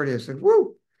 130. I said,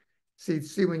 woo. See,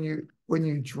 when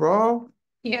you draw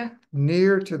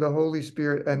near to the Holy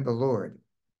Spirit and the Lord,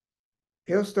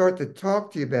 he'll start to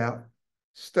talk to you about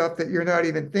stuff that you're not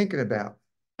even thinking about.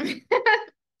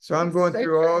 So I'm going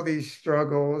through all these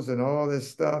struggles and all this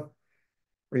stuff,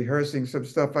 rehearsing some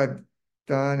stuff I've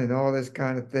done and all this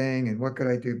kind of thing. And what could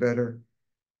I do better?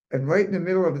 And right in the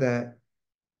middle of that,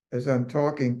 as I'm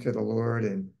talking to the Lord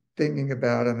and thinking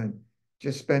about him and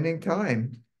just spending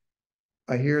time,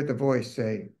 I hear the voice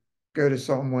say, go to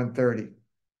Psalm 130.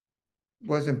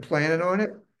 Wasn't planning on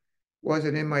it.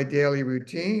 Wasn't in my daily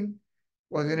routine.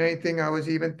 Wasn't anything I was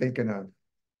even thinking of.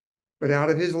 But out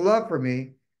of his love for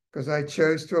me, because I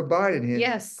chose to abide in him.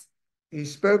 Yes. He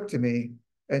spoke to me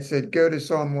and said, go to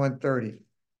Psalm 130.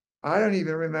 I don't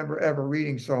even remember ever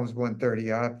reading Psalms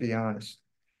 130, I have to be honest.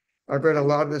 I've read a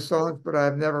lot of the Psalms, but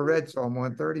I've never read Psalm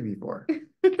 130 before.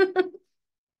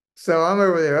 So I'm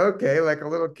over there, okay, like a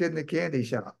little kid in the candy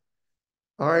shop.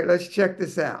 All right, let's check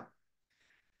this out.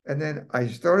 And then I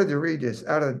started to read this.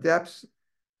 Out of the depths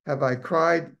have I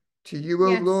cried to you,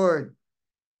 O Lord.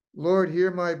 Lord,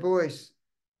 hear my voice.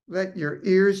 Let your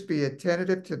ears be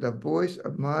attentive to the voice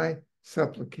of my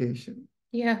supplication.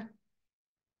 Yeah.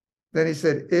 Then he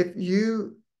said, if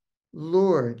you,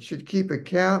 Lord, should keep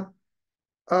account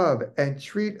of and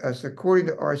treat us according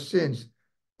to our sins.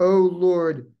 O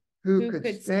Lord, who Who could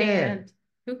could stand? stand?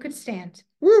 Who could stand?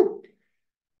 Woo!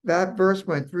 That verse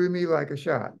went through me like a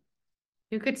shot.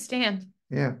 Who could stand?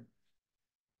 Yeah.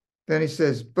 Then he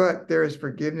says, but there is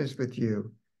forgiveness with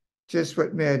you, just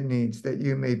what man needs, that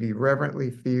you may be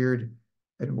reverently feared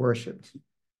and worshiped.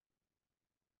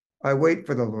 I wait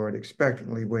for the Lord,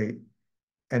 expectantly wait,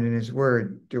 and in his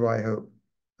word do I hope.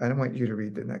 I don't want you to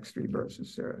read the next three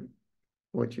verses, Sarah.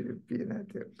 I want you to be in that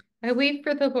too. I wait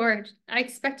for the Lord. I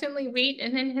expectantly wait,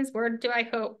 and in his word do I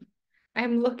hope. I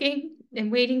am looking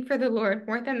and waiting for the Lord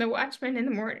more than the watchman in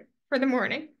the morning for the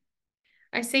morning.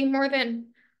 I say more than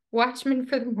watchmen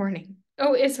for the morning.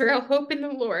 O Israel, hope in the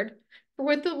Lord. For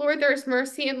with the Lord there is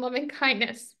mercy and loving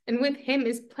kindness, and with him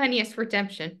is plenteous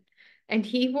redemption, and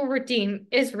he will redeem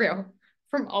Israel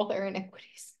from all their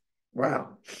iniquities.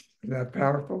 Wow. Isn't that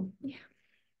powerful? Yeah.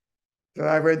 So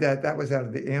I read that. That was out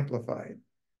of the Amplified.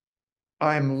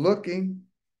 I'm looking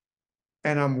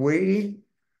and I'm waiting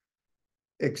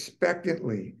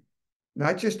expectantly,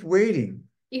 not just waiting,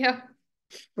 Yeah.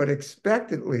 but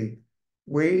expectantly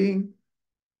waiting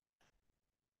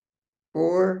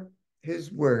for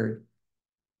his word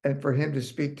and for him to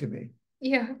speak to me.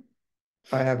 Yeah.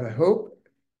 I have a hope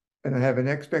and I have an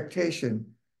expectation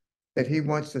that he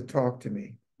wants to talk to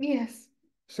me. Yes.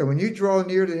 So when you draw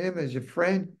near to him as your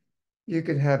friend, you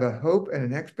can have a hope and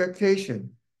an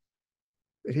expectation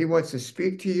that he wants to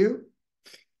speak to you,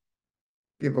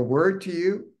 give a word to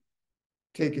you,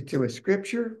 take it to a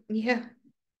scripture. Yeah.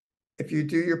 If you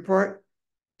do your part,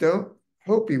 don't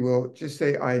hope he will, just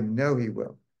say, I know he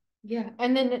will. Yeah.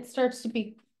 And then it starts to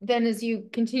be, then as you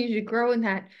continue to grow in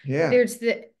that, Yeah, there's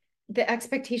the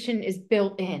expectation is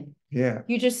built in. yeah,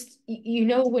 You just, you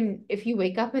know, when, if you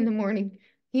wake up in the morning,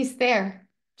 he's there,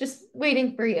 just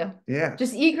waiting for you, yeah,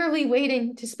 just eagerly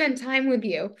waiting to spend time with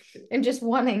you and just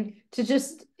wanting to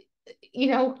just, you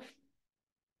know,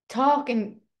 talk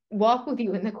and walk with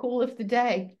you in the cool of the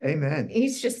day. amen.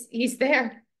 He's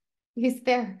there. He's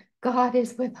there. God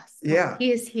is with us. Yeah,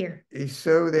 He is here. he's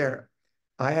so there.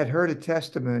 I had heard a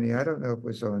testimony, I don't know if it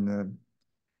was on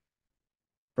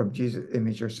from Jesus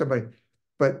Image or somebody,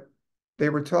 but they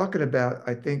were talking about,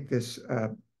 I think this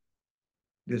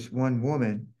one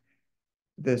woman,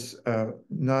 this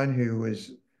nun who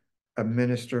was a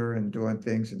minister and doing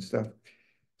things and stuff.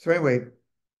 So anyway,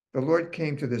 the Lord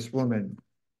came to this woman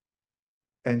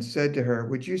and said to her,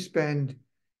 would you spend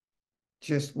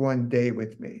just one day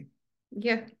with me?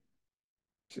 Yeah.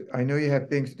 So I know you have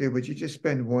things to do, but you just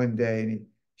spend one day. And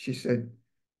she said,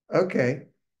 okay.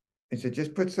 And said,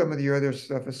 just put some of your other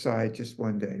stuff aside, just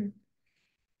one day.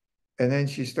 And then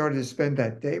she started to spend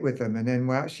that day with him. And then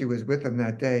while she was with him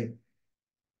that day,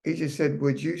 he just said,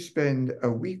 would you spend a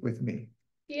week with me?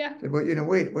 Yeah. I said, well,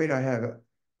 wait, but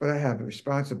I have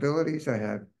responsibilities. I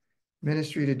have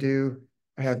ministry to do.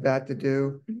 I have that to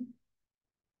do. Mhm.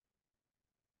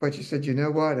 But she said, you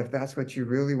know what? If that's what you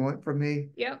really want from me,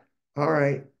 Yep. all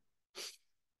right,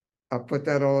 I'll put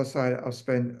that all aside. I'll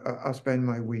spend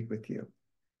my week with you.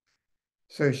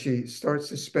 So she starts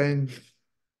to spend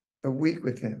a week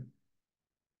with him.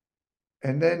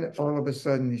 And then all of a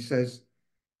sudden he says,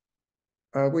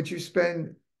 would you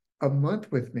spend a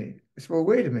month with me? I said, well,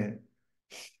 wait a minute.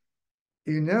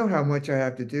 You know how much I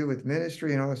have to do with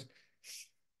ministry and all this.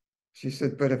 She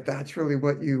said, but if that's really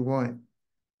what you want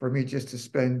for me just to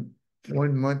spend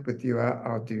 1 month with you,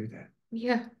 I'll do that.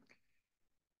 Yeah.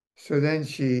 So then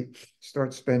she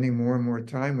starts spending more and more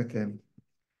time with him.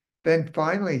 Then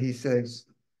finally he says,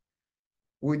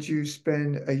 would you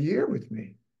spend a year with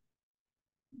me?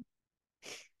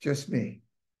 Just me.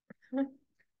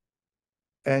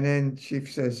 And then she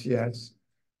says, yes.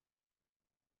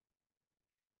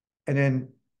 And then,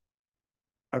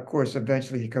 of course,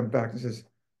 eventually he comes back and says,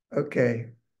 okay,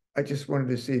 I just wanted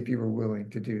to see if you were willing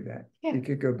to do that. Yeah. You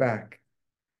could go back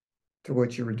to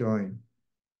what you were doing.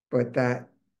 But that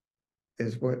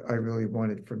is what I really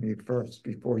wanted from you first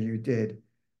before you did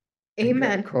and got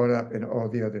Amen. caught up in all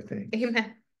the other things.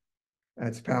 Amen.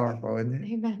 That's powerful, isn't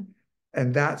it? Amen.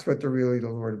 And that's what the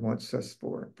Lord wants us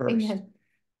for first. Amen.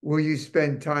 Will you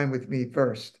spend time with me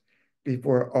first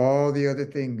before all the other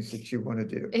things that you want to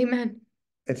do? Amen.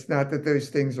 It's not that those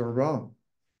things are wrong,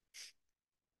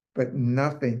 but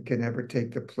nothing can ever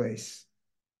take the place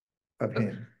of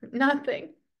him Nothing.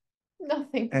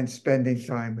 Nothing. and spending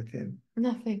time with him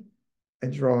Nothing.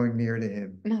 and drawing near to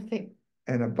him Nothing.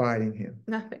 and abiding him.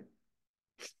 Nothing.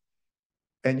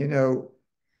 And you know,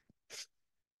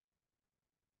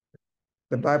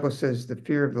 the Bible says the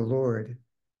fear of the Lord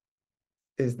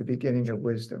is the beginning of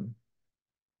wisdom.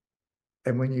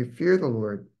 And when you fear the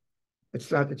Lord,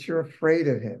 it's not that you're afraid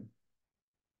of him.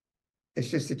 It's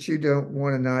just that you don't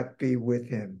want to not be with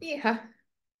him Yeah.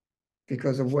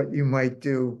 because of what you might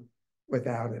do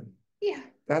without him. Yeah.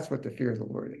 That's what the fear of the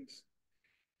Lord is.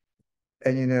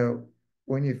 And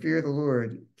when you fear the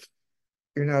Lord,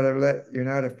 you're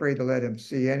not afraid to let him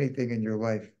see anything in your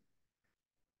life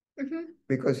Hmm.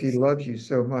 because he loves you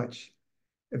so much.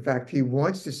 In fact, he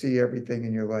wants to see everything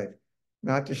in your life,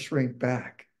 not to shrink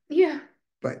back, Yeah.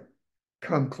 but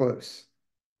come close.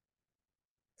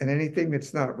 And anything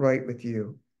that's not right with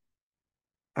you,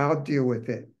 I'll deal with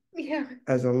it Yeah.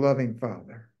 as a loving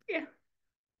father. Yeah.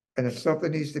 And if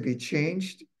something needs to be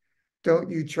changed, don't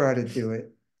you try to do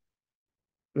it.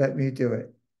 Let me do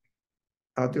it.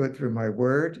 I'll do it through my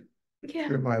word, Yeah.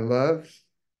 through my love.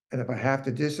 And if I have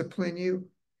to discipline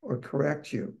you or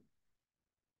correct you,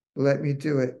 let me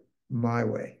do it my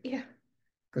way. Yeah.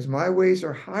 Because my ways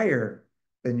are higher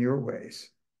than your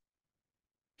ways.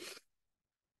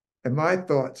 And my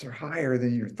thoughts are higher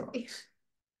than your Yeah. thoughts.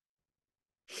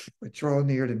 But draw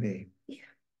near to me. Yeah.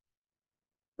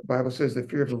 The Bible says the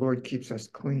fear of the Lord keeps us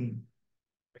clean.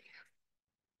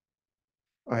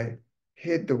 I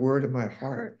hid the word in my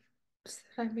heart So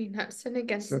that I may not sin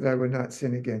against so that I would not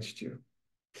sin against you.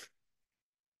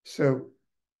 So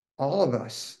all of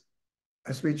us,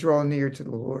 as we draw near to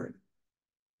the Lord,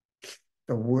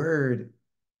 the word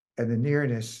and the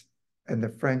nearness and the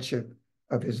friendship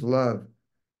of his love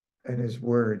and his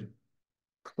word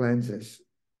cleanses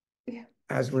Yeah.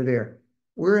 as we're there.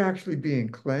 We're actually being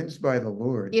cleansed by the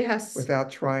Lord Yes.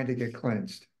 without trying to get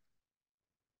cleansed.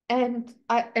 And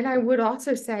I would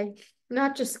also say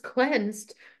not just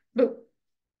cleansed, but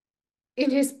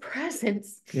in his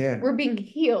presence, Yeah. we're being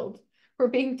healed, we're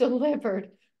being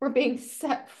delivered, we're being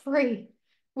set free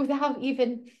without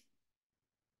even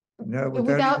No,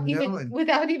 without even knowing.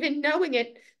 without even knowing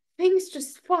it. Things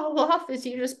just fall off as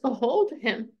you just behold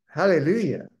him.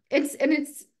 Hallelujah. It's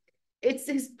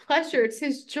his pleasure, it's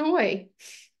his joy.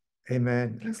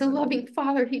 Amen. As a loving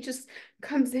father, he just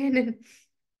comes in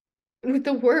and with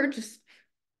the word just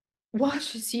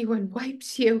washes you and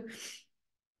wipes you.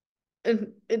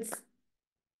 And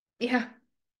yeah,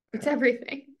 it's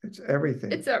everything. It's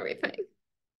everything. It's everything.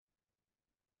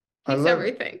 I He's love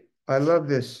everything. I love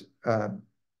this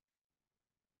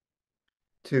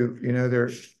too.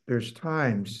 There's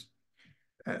times,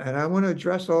 and I want to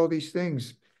address all these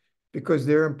things because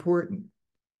they're important.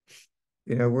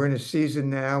 We're in a season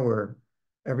now where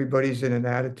everybody's in an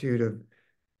attitude of,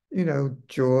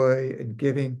 joy and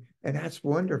giving, and that's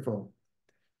wonderful.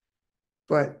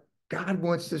 But God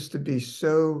wants this to be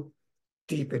so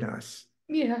deep in us.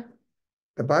 Yeah.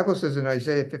 The Bible says in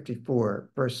Isaiah 54,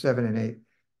 verse 7 and 8,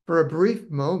 for a brief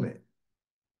moment,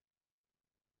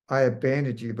 I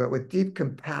abandoned you, but with deep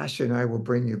compassion, I will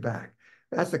bring you back.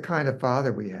 That's the kind of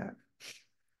father we have.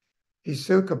 He's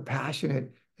so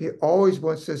compassionate. He always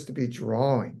wants us to be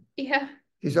drawing. Yeah.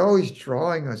 He's always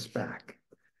drawing us back.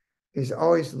 He's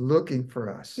always looking for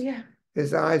us. Yeah.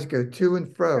 His eyes go to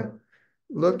and fro,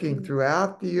 looking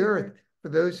throughout the earth for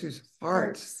those whose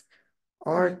hearts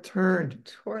are turned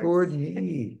toward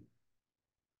me.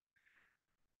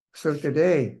 So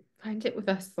today, find it with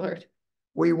us, Lord.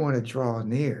 We want to draw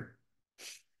near.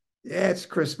 Yeah, it's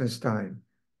Christmas time,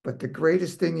 but the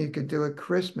greatest thing you can do at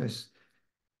Christmas,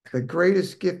 the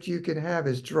greatest gift you can have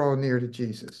is draw near to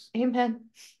Jesus. Amen.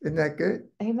 Isn't that good?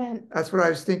 Amen. That's what I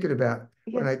was thinking about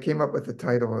when I came up with the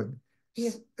title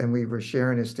and we were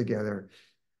sharing this together.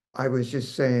 I was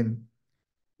just saying,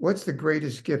 what's the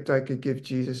greatest gift I could give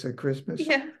Jesus at Christmas?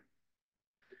 Yeah.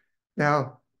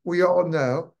 Now, we all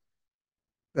know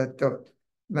that the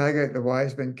Magi, the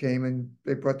wise men came and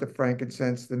they brought the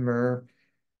frankincense, the myrrh.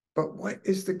 But what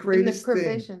is the And the greatest thing?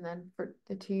 provision then for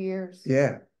the 2 years.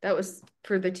 Yeah. That was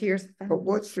for the 2 years. But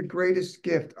what's the greatest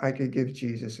gift I could give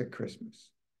Jesus at Christmas?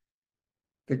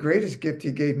 The greatest gift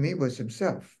he gave me was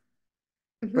himself.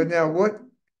 But now what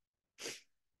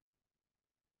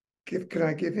gift can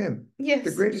I give him? Yes.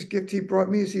 The greatest gift he brought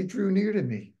me is he drew near to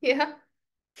me Yeah.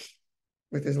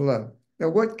 with his love. Now,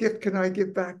 what gift can I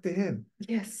give back to him?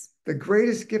 Yes. The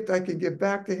greatest gift I can give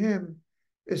back to him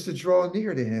is to draw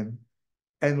near to him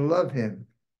and love him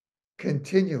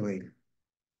continually,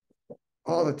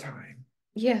 all the time.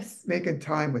 Yes. Making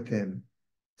time with him,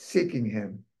 seeking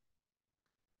him.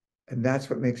 And that's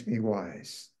what makes me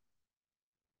wise.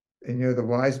 And the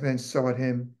wise men sought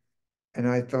him, and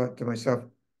I thought to myself,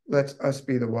 let's us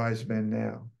be the wise men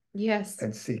now. Yes.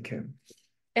 And seek him.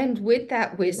 And with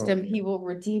that wisdom, he will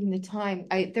redeem the time.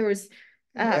 I've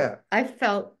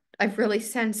really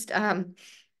sensed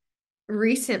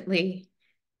recently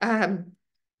an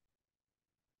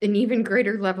even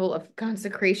greater level of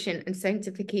consecration and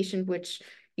sanctification, which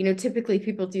typically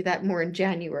people do that more in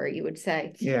January, you would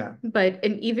say, Yeah. but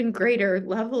an even greater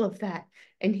level of that.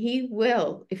 And he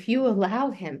will, if you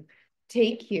allow him,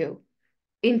 take you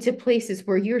into places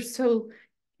where you're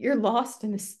lost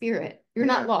in the spirit. You're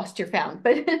not lost, you're found,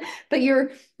 but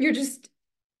you're just,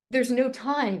 there's no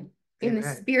time in the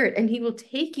Amen. spirit, and he will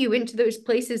take you into those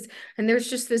places. And there's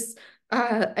just this,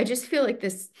 I just feel like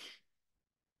this,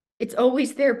 it's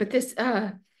always there, but this,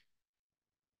 I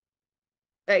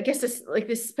guess it's like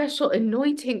this special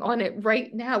anointing on it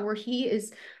right now, where he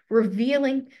is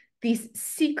revealing these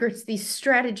secrets, these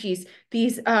strategies,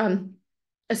 these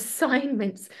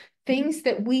assignments, things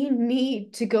that we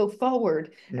need to go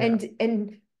forward. Yeah.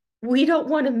 And we don't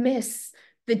want to miss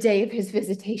the day of his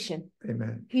visitation.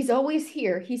 Amen. He's always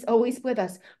here. He's always with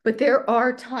us. But there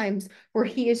are times where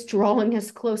he is drawing us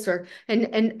closer.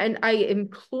 And I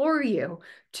implore you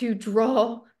to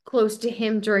draw close to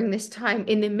him during this time,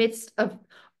 in the midst of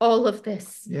all of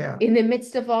this. Yeah. In the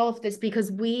midst of all of this,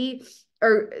 because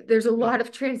there's a lot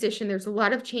of transition, there's a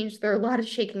lot of change, there are a lot of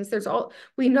shakings,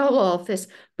 we know all of this,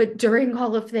 but during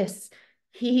all of this,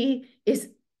 he is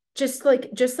just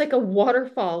like a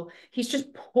waterfall. He's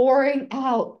just pouring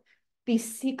out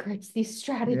these secrets, these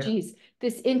strategies,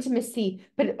 this intimacy,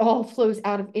 but it all flows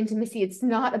out of intimacy. It's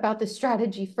not about the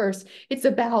strategy first. It's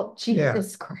about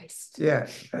Jesus Christ.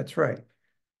 Yes, that's right.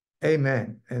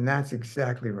 Amen. And that's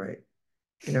exactly right.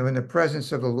 In the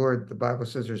presence of the Lord, the Bible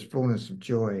says there's fullness of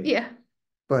joy. Yeah.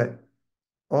 But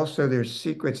also there's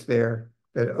secrets there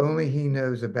that only he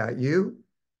knows about you,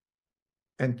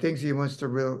 and things he wants to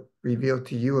reveal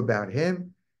to you about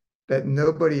him that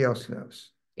nobody else knows.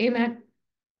 Amen.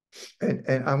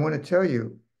 And I want to tell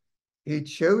you, he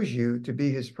chose you to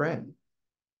be his friend.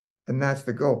 And that's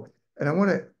the goal. And I want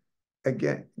to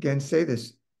again say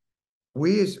this.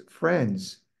 We as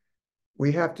friends,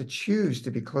 we have to choose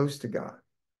to be close to God.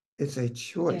 It's a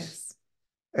choice. Yes.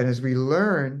 And as we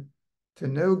learn to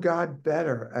know God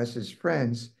better as his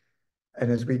friends,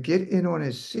 and as we get in on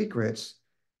his secrets,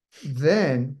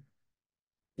 then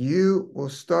you will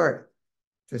start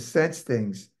to sense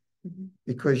things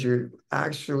because you're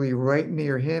actually right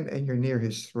near him and you're near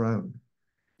his throne.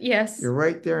 Yes. You're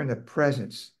right there in the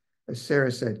presence, as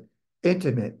Sarah said,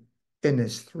 intimate in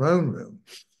this throne room.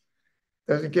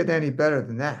 Doesn't get any better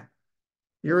than that.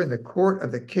 You're in the court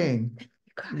of the king.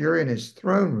 You're in his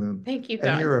throne room. Thank you, and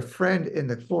God. you're a friend in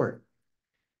the court.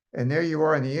 And there you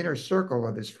are in the inner circle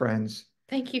of his friends.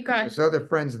 Thank you, God. There's other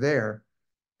friends there.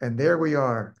 And there we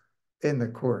are in the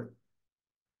court.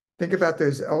 Think about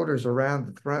those elders around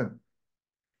the throne.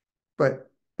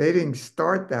 But they didn't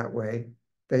start that way.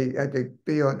 They had to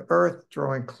be on earth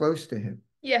drawing close to him.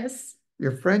 Yes.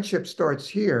 Your friendship starts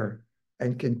here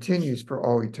and continues for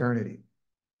all eternity.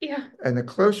 Yeah. And the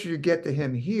closer you get to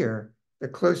him here, the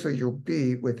closer you'll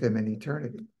be with him in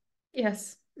eternity.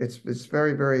 Yes. It's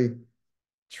very, very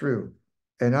true.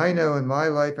 And I know in my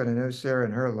life, and I know Sarah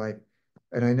in her life,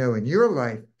 and I know in your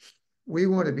life, we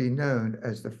want to be known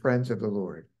as the friends of the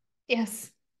Lord.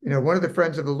 Yes. One of the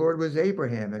friends of the Lord was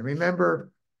Abraham. And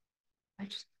remember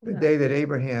the day that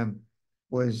Abraham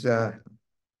was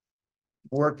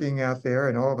working out there,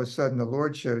 and all of a sudden the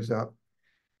Lord shows up.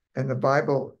 And the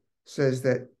Bible says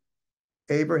that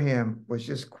Abraham was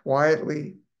just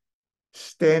quietly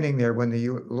standing there when the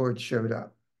Lord showed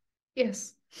up.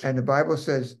 Yes. And the Bible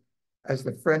says, as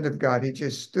the friend of God, he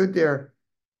just stood there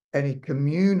and he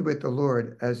communed with the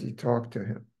Lord as he talked to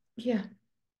him. Yeah.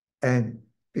 And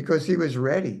because he was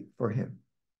ready for him.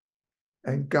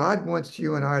 And God wants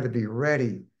you and I to be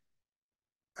ready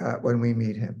when we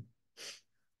meet him.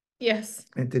 Yes.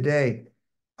 And today,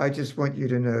 I just want you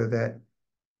to know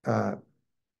that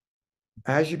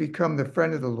as you become the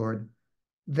friend of the Lord,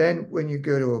 then when you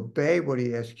go to obey what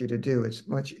he asks you to do, it's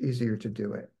much easier to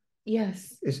do it.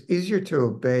 Yes. It's easier to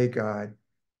obey God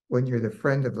when you're the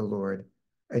friend of the Lord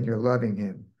and you're loving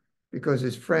him, because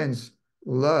his friends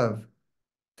love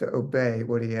to obey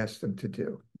what he asks them to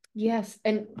do. Yes.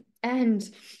 And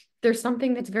there's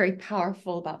something that's very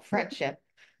powerful about friendship.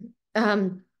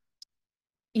 In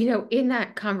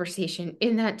that conversation,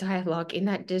 in that dialogue, in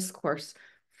that discourse,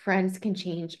 friends can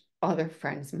change other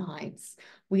friends' minds.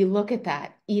 We look at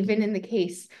that even in the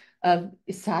case of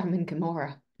Sodom and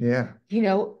Gomorrah. Yeah.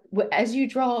 As you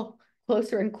draw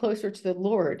closer and closer to the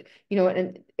Lord,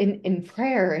 and in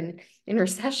prayer and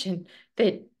intercession,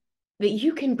 that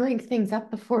you can bring things up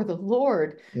before the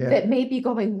Lord that may be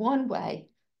going one way.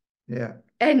 Yeah.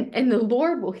 And the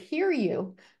Lord will hear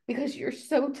you because you're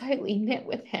so tightly knit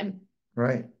with him.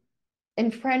 Right.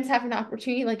 And friends have an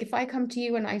opportunity. Like if I come to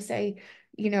you and I say,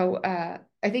 I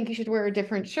think you should wear a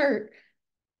different shirt.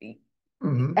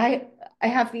 Mm-hmm. I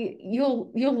have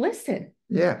you'll listen.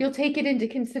 Yeah, You'll take it into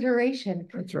consideration,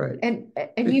 that's right. and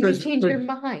you may change your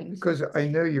mind. Because I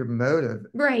know your motive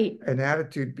Right, and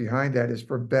attitude behind that is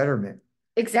for betterment.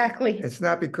 exactly. It's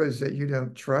not because that you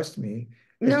don't trust me.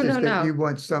 It's No, no, just that you no.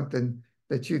 want something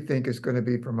that you think is going to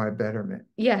be for my betterment.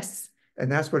 Yes, And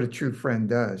that's what a true friend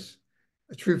does.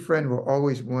 A true friend will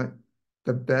always want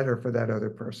the better for that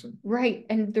other person. right.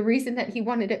 And the reason that he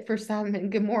wanted it for Sodom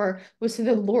and Gomorrah was so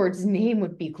the Lord's name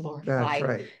would be That's glorified.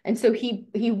 right. And so he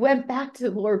went back to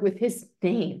the Lord with his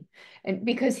name, and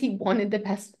because he wanted the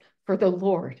best for the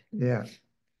Lord. Yeah.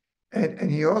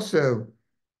 And he also,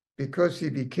 because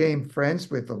he became friends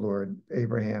with the Lord,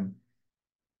 Abraham,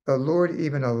 the Lord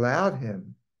even allowed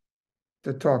him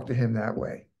to talk to him that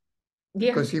way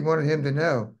Yeah, because he wanted him to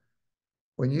know,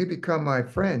 when you become my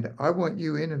friend, I want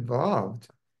you involved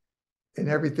in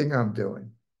everything I'm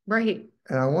doing. right.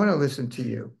 And I want to listen to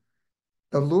you.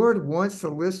 The Lord wants to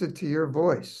listen to your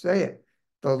voice. Say it.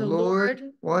 The The Lord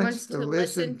Lord wants wants to to listen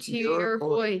listen to to your your voice.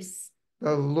 voice.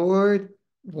 The Lord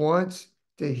wants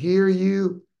to hear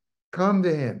you. Come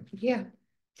to him. Yeah,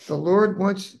 The Lord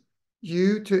wants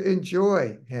you to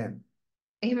enjoy him.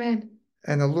 amen.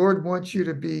 And the Lord wants you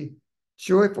to be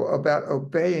joyful about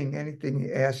obeying anything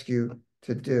he asks you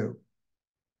to do.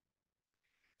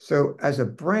 So as a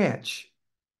branch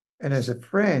and as a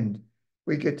friend,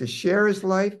 we get to share his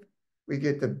life, we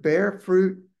get to bear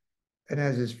fruit, and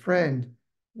as his friend,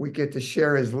 we get to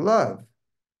share his love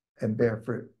and bear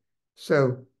fruit.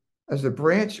 So as a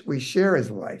branch, we share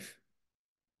his life.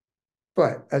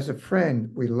 But as a friend,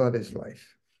 we love his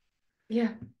life.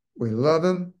 Yeah, We love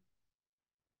him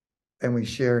and we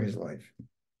share his life. yes,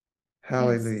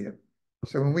 Hallelujah.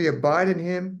 So when we abide in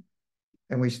him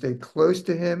and we stay close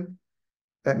to him,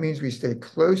 that means we stay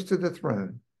close to the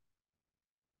throne.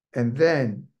 And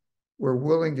then we're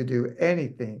willing to do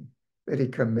anything that he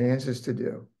commands us to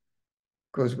do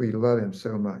because we love him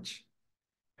so much.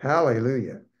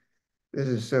 Hallelujah. This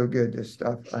is so good, this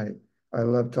stuff. I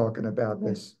love talking about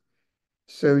this.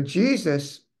 So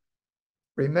Jesus,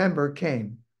 remember,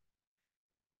 came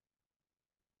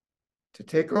to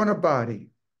take on a body,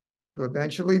 to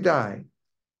eventually die,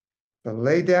 to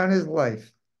lay down his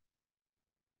life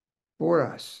for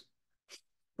us.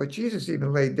 But Jesus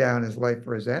even laid down his life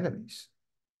for his enemies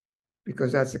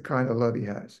because that's the kind of love he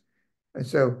has. And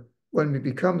so when we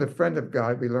become the friend of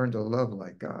God, we learn to love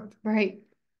like God. right.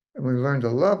 And when we learn to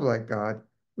love like God,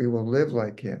 we will live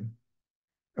like him.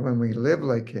 And when we live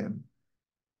like him,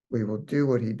 we will do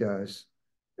what he does.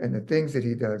 And the things that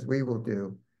he does, we will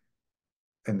do.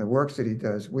 And the works that he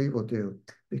does, we will do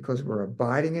because we're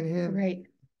abiding in him Right.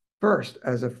 first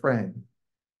as a friend.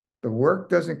 The work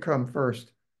doesn't come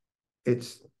first.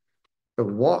 It's the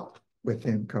walk with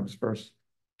him comes first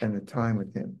and the time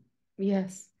with him.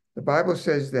 Yes. The Bible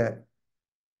says that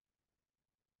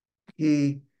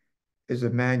he is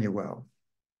Emmanuel,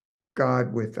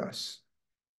 God with us.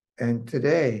 And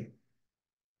today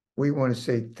we want to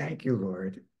say, thank you,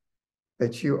 Lord,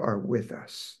 that you are with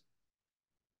us,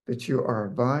 that you are our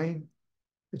vine,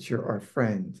 that you're our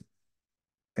friend,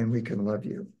 and we can love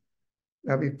you.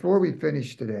 Now, before we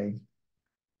finish today,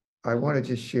 I want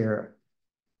to just share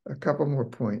a couple more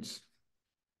points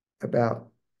about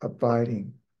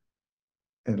abiding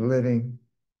and living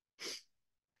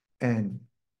and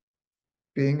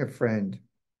being a friend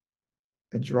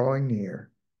and drawing near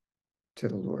to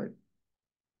the Lord.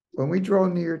 When we draw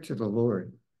near to the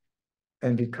Lord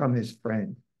and become his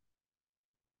friend,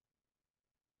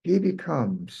 he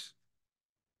becomes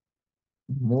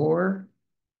more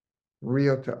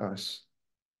real to us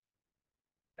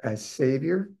as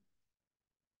Savior,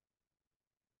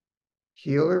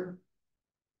 Healer,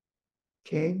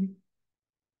 King,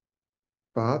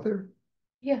 Father,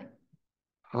 Yeah.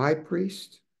 High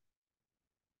Priest,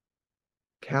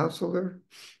 Counselor,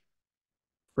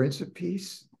 Prince of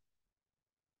Peace,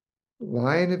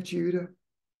 Lion of Judah.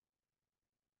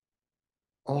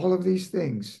 All of these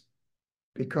things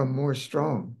become more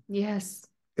strong Yes.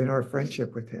 in our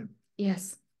friendship with him.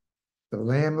 Yes. The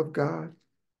Lamb of God,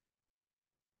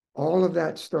 all of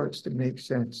that starts to make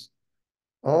sense.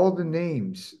 All the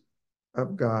names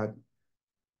of God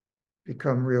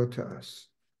become real to us.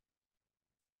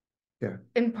 Yeah.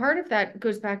 And part of that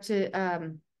goes back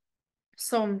to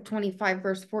Psalm 25,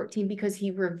 verse 14, because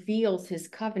he reveals his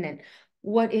covenant.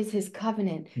 What is his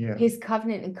covenant? Yeah. His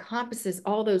covenant encompasses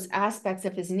all those aspects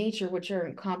of his nature, which are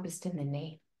encompassed in the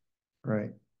name.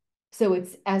 Right. So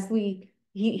it's as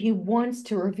he wants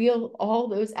to reveal all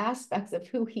those aspects of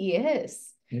who he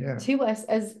is Yeah. to us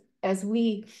as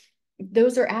we,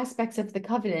 those are aspects of the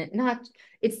covenant, not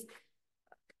it's,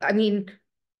 I mean,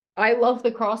 I love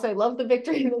the cross. I love the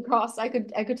victory of the cross. I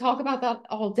could talk about that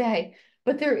all day,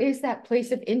 But there is that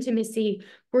place of intimacy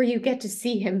where you get to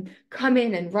see him come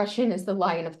in and rush in as the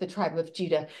Lion of the tribe of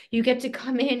Judah. You get to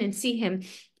come in and see him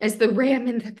as the ram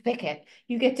in the thicket.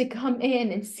 You get to come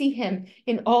in and see him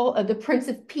in all of the Prince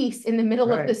of Peace in the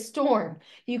middle of the storm.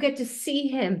 You get to see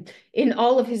him in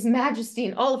all of his majesty,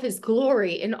 in all of his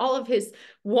glory, in all of his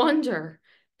wonder.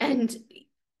 And,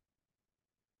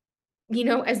 you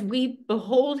know, as we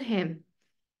behold him,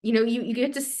 you know, you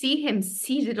get to see him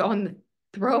seated on the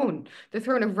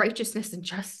throne of righteousness and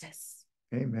justice.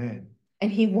 Amen.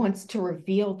 And he wants to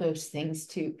reveal those things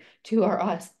to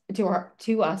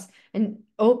us and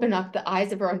open up the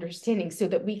eyes of our understanding so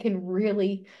that we can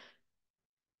really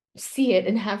see it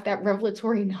and have that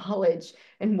revelatory knowledge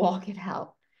and walk it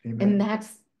out. Amen. And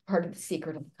that's part of the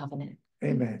secret of the covenant.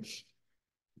 Amen.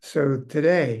 So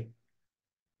today,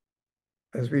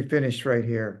 as we finish right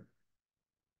here,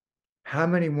 how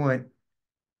many want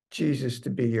Jesus to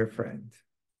be your friend?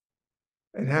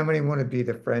 And how many want to be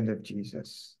the friend of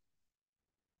Jesus?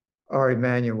 Our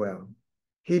Emmanuel.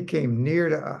 He came near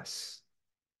to us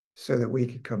so that we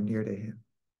could come near to him.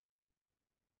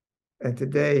 And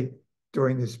today,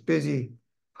 during this busy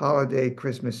holiday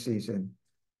Christmas season,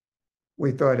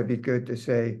 we thought it'd be good to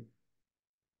say,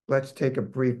 let's take a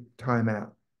brief time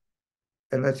out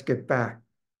and let's get back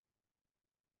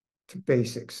to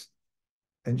basics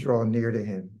and draw near to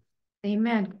him.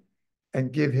 Amen.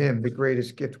 And give him the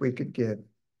greatest gift we could give.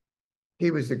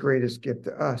 He was the greatest gift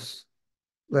to us.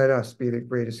 Let us be the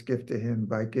greatest gift to him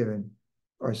by giving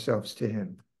ourselves to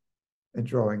him and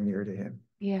drawing near to him.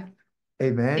 Yeah.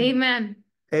 Amen. Amen.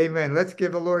 Amen. Let's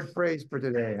give the Lord praise for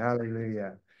today.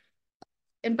 Hallelujah.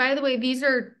 And by the way, these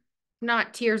are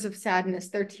not tears of sadness.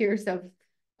 They're tears of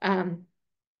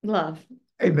love.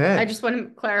 Amen. I just want to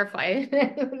clarify.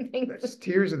 It's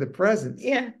tears of the presence.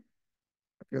 Yeah.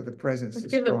 I feel the presence. I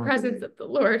feel the presence of the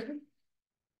Lord.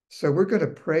 So we're going to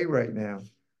pray right now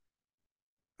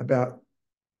about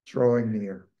drawing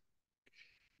near.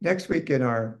 Next week in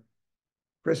our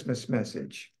Christmas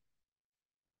message,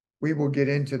 we will get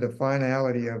into the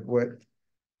finality of what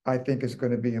I think is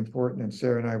going to be important, and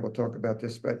Sarah and I will talk about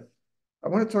this, but I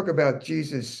want to talk about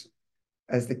Jesus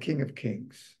as the King of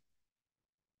Kings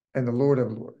and the Lord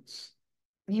of Lords.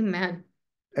 Amen.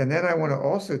 And then I want to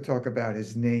also talk about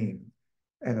his name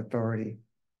and authority.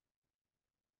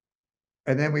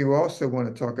 And then we also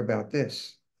want to talk about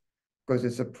this, because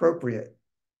it's appropriate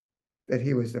that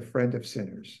he was the friend of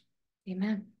sinners.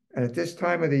 Amen. And at this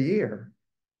time of the year,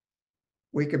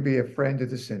 we can be a friend of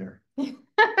the sinner.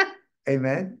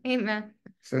 Amen. Amen.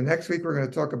 So next week, we're going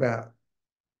to talk about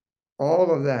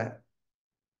all of that.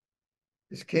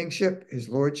 His kingship, his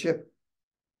lordship,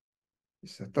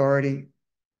 his authority,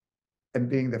 and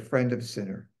being the friend of the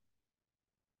sinner.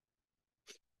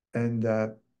 And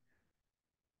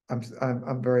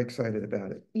I'm very excited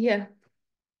about it. Yeah.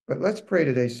 But let's pray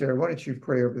today, Sarah. Why don't you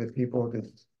pray over the people that,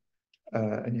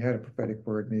 and you had a prophetic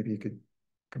word, maybe you could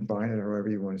combine it or however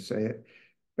you want to say it,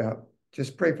 about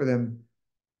just pray for them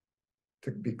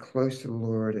to be close to the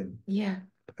Lord and yeah,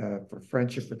 for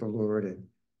friendship with the Lord and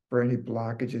for any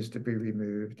blockages to be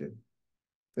removed, and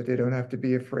that they don't have to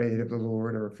be afraid of the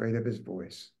Lord or afraid of his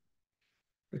voice,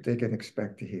 but they can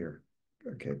expect to hear.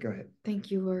 Okay, go ahead.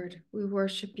 Thank you, Lord. We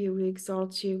worship you, we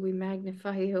exalt you, we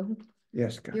magnify you.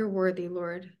 Yes, God. You're worthy,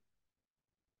 Lord.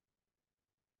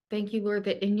 Thank you, Lord,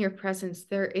 that in your presence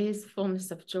there is fullness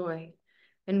of joy.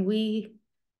 And we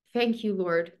thank you,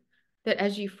 Lord, that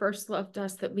as you first loved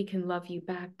us, that we can love you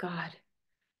back, God.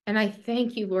 And I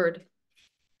thank you, Lord,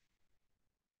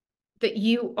 that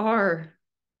you are,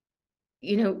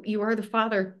 you are the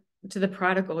father to the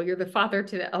prodigal. You're the father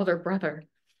to the elder brother.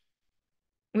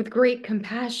 With great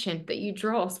compassion that you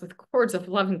draw us with cords of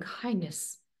love and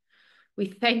kindness. We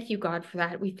thank you, God, for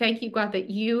that. We thank you, God, that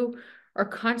you are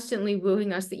constantly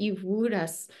wooing us, that you've wooed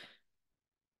us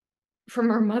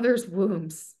from our mother's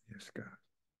wombs. Yes, God.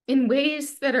 In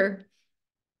ways that are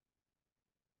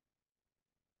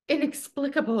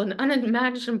inexplicable and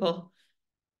unimaginable,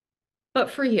 but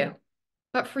for you,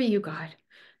 God.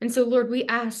 And so, Lord, we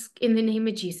ask in the name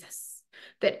of Jesus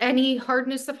that any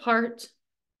hardness of heart,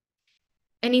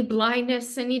 any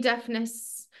blindness, any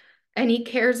deafness, any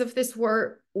cares of this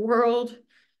world,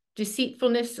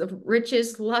 deceitfulness of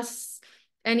riches, lusts,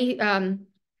 anything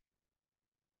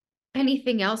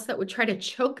else that would try to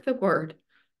choke the word,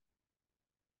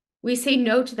 we say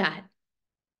no to that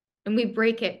and we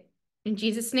break it in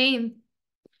Jesus' name.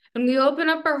 And we open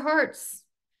up our hearts.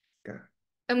 God.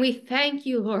 And we thank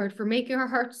you, Lord, for making our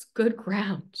hearts good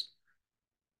ground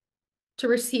to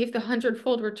receive the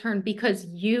 100-fold return, because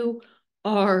you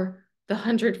are the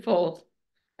 100-fold.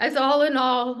 As all in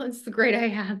all, it's the great I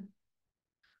am.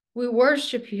 We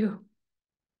worship you,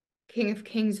 King of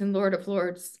Kings and Lord of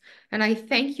Lords. And I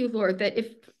thank you, Lord, that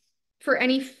if for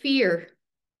any fear,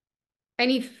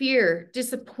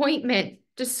 disappointment,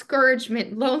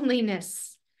 discouragement,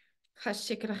 loneliness,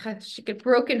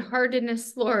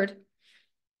 brokenheartedness, Lord,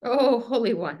 oh,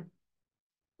 Holy One,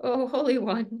 oh, Holy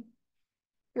One,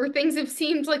 where things have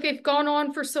seemed like they've gone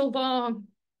on for so long.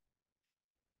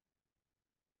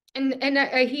 And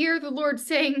I hear the Lord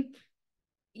saying,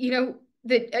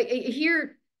 that I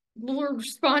hear the Lord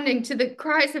responding to the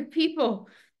cries of people.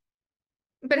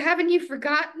 But haven't you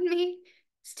forgotten me?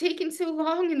 It's taken so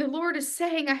long, and the Lord is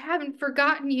saying, I haven't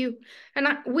forgotten you. And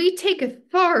we take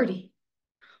authority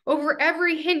over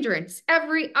every hindrance,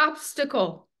 every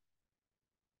obstacle,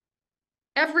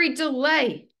 every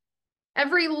delay,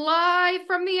 every lie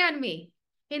from the enemy.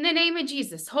 In the name of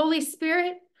Jesus, Holy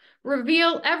Spirit,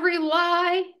 reveal every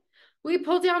lie. We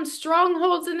pull down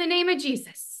strongholds in the name of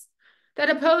Jesus that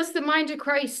oppose the mind of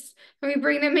Christ, and we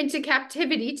bring them into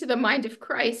captivity to the mind of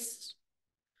Christ.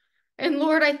 And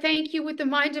Lord, I thank you with the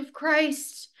mind of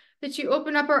Christ that you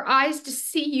open up our eyes to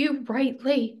see you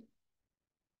rightly,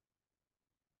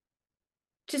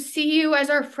 to see you as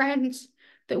our friend,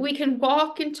 that we can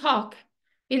walk and talk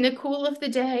in the cool of the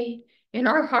day in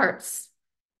our hearts,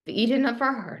 the Eden of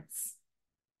our hearts.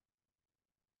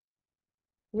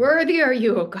 Worthy are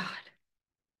you, O God.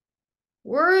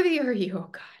 Worthy are you, O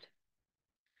God.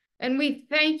 And we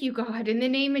thank you, God, in the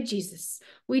name of Jesus.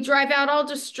 We drive out all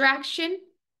distraction,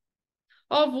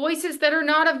 all voices that are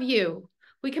not of you.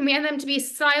 We command them to be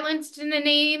silenced in the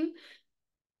name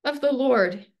of the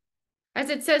Lord. As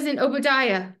it says in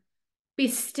Obadiah, be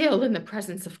still in the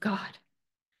presence of God.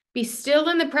 Be still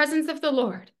in the presence of the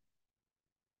Lord.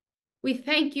 We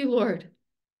thank you, Lord,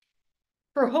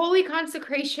 for holy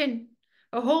consecration,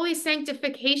 a holy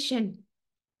sanctification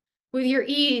with your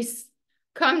ease.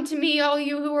 Come to me, all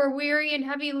you who are weary and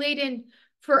heavy laden,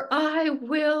 for I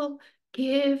will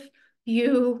give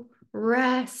you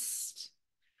rest.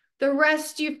 The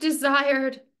rest you've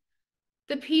desired,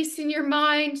 the peace in your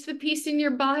mind, the peace in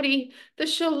your body, the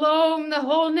shalom, the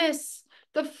wholeness,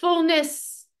 the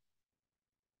fullness.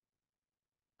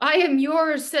 I am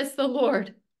yours, says the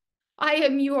Lord. I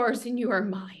am yours and you are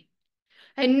mine,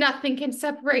 and nothing can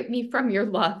separate me from your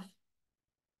love.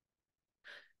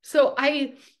 So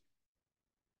I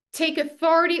take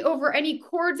authority over any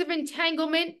cords of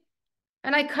entanglement,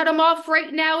 and I cut them off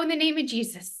right now in the name of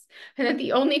Jesus. And that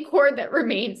the only cord that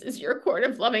remains is your cord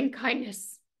of loving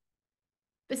kindness,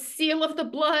 the seal of the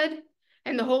blood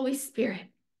and the Holy Spirit.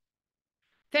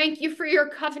 Thank you for your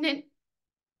covenant.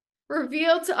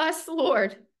 Reveal to us,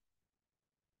 Lord,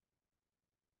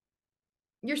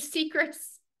 your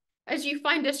secrets as you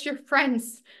find us your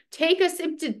friends. Take us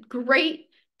into great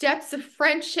depths of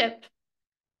friendship.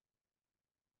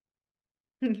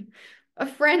 A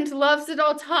friend loves at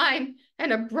all time,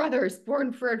 and a brother is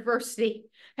born for adversity.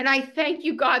 And I thank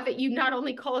you, God, that you not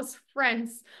only call us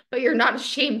friends, but you're not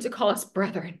ashamed to call us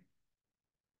brethren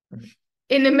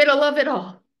in the middle of it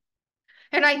all.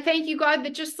 And I thank you, God,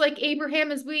 that just like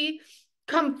Abraham, as we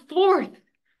come forth,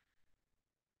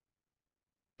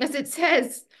 as it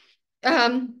says,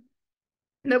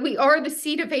 that we are the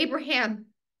seed of Abraham,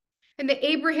 and that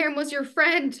Abraham was your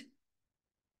friend.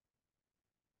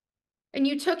 And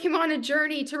you took him on a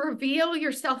journey to reveal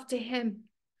yourself to him.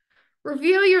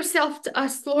 Reveal yourself to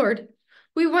us, Lord.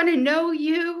 We want to know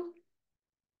you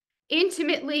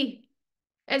intimately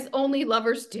as only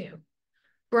lovers do.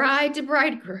 Bride to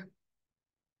bridegroom,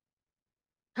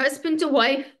 husband to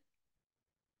wife,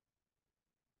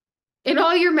 in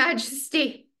all your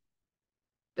majesty.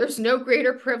 There's no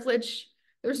greater privilege.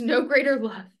 There's no greater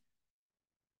love.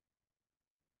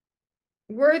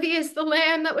 Worthy is the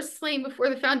Lamb that was slain before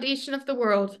the foundation of the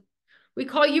world. We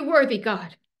call you worthy,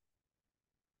 God.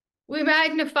 We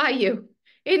magnify you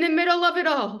in the middle of it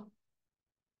all.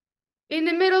 In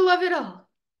the middle of it all.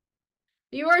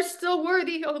 You are still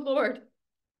worthy, O Lord.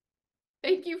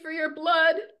 Thank you for your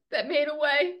blood that made a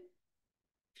way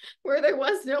where there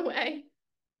was no way,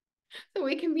 so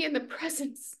we can be in the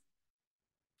presence,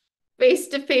 face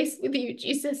to face with you,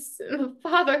 Jesus, and the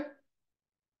Father,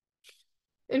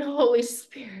 and Holy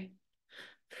Spirit,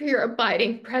 for your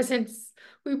abiding presence.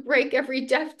 We break every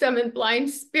deaf, dumb, and blind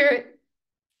spirit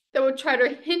that would try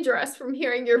to hinder us from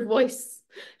hearing your voice.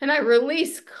 And I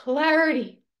release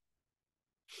clarity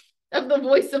of the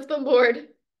voice of the Lord.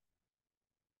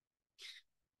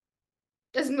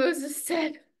 As Moses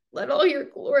said, let all your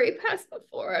glory pass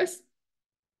before us.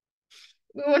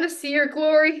 We want to see your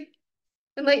glory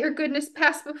and let your goodness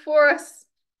pass before us.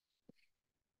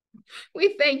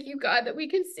 We thank you, God, that we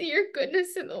can see your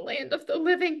goodness in the land of the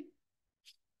living.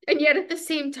 And yet at the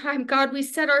same time, God, we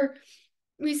set our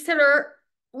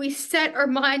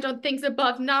mind on things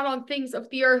above, not on things of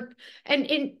the earth.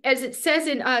 And as it says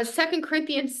in 2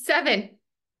 Corinthians 7,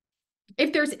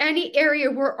 if there's any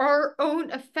area where our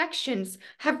own affections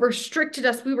have restricted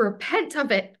us, we repent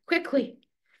of it quickly.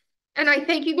 And I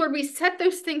thank you, Lord, we set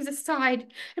those things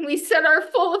aside and we set our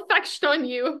full affection on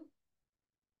you,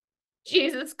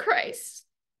 Jesus Christ.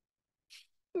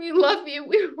 We love you,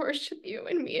 we worship you,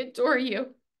 and we adore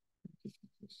you.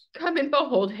 Come and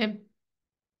behold him.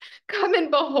 Come and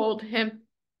behold him.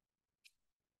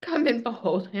 Come and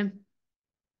behold him.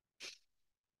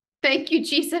 Thank you,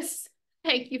 Jesus.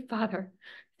 Thank you, Father.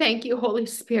 Thank you, Holy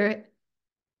Spirit.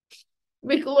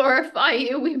 We glorify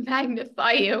you. We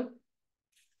magnify you.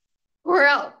 Pour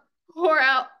out, pour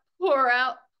out, pour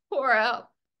out, pour out,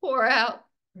 pour out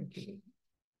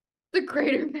the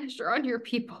greater measure on your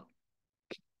people.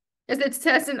 As it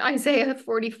says in Isaiah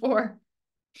 44,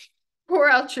 pour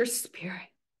out your spirit.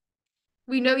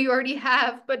 We know you already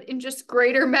have, but in just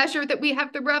greater measure that we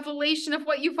have the revelation of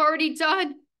what you've already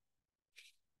done.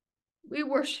 We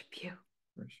worship you.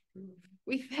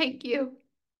 We thank you.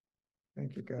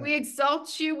 Thank you, God. We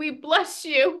exalt you. We bless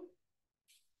you.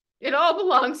 It all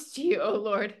belongs to you, O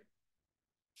Lord.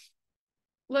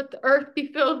 Let the earth be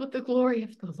filled with the glory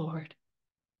of the Lord.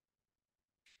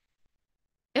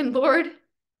 And Lord,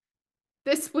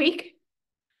 this week,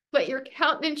 let your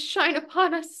countenance shine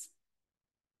upon us.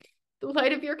 The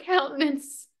light of your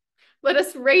countenance. Let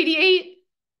us radiate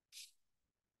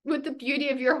with the beauty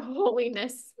of your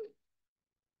holiness.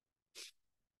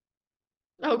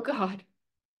 Oh God,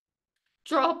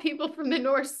 draw people from the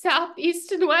north, south,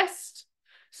 east, and west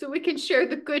so we can share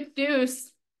the good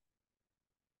news.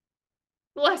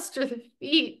 Blessed are the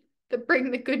feet that bring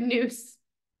the good news,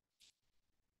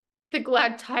 the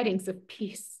glad tidings of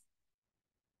peace.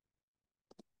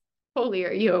 Holy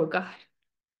are you, O God.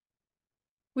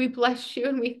 We bless you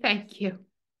and we thank you.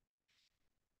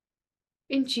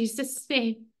 In Jesus'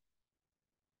 name,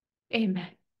 amen.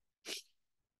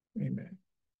 Amen.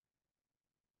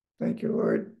 Thank you,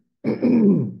 Lord.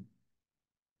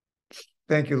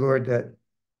 Thank you, Lord, that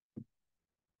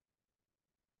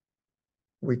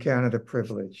we count it a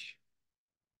privilege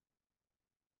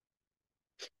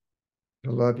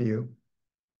to love you,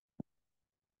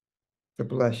 to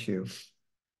bless you,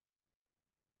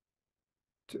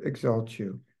 to exalt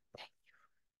you,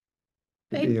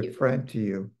 to be a friend to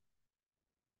you,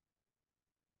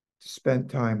 to spend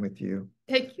time with you.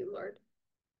 Thank you, Lord.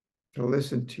 To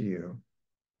listen to you.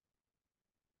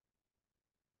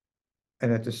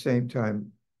 And at the same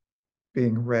time,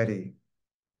 being ready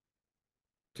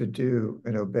to do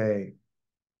and obey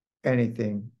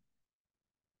anything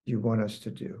you want us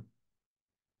to do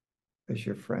as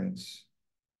your friends.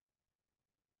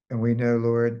 And we know,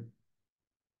 Lord,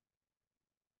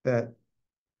 that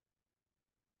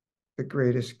the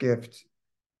greatest gift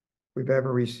we've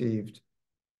ever received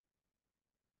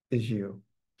is you.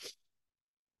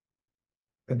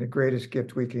 And the greatest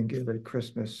gift we can give at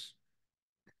Christmas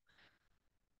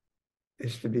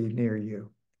is to be near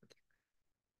you.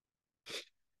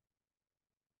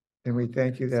 And we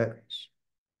thank you that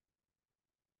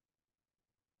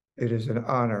it is an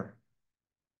honor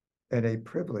and a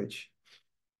privilege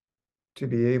to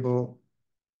be able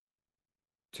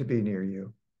to be near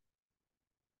you,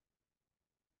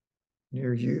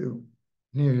 near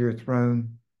your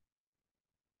throne,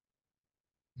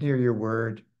 near your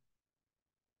word,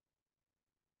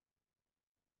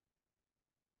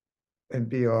 and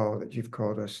be all that you've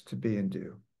called us to be and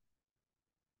do.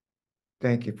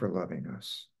 Thank you for loving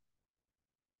us.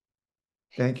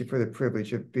 Thank you for the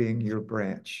privilege of being your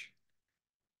branch.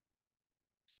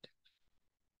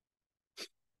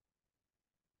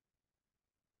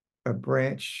 A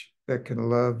branch that can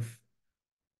love,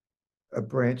 a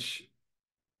branch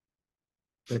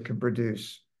that can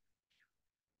produce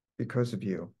because of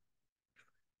you.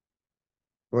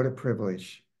 What a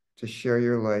privilege to share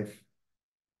your life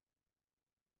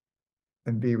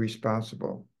and be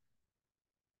responsible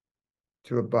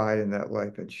to abide in that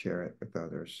life and share it with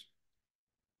others.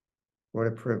 What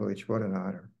a privilege, what an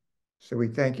honor. So we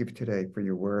thank you today for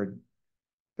your word.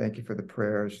 Thank you for the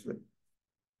prayers that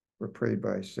were prayed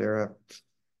by Sarah.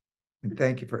 And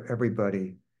thank you for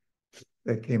everybody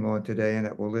that came on today and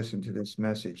that will listen to this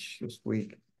message this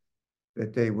week,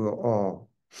 that they will all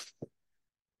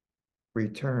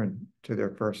return to their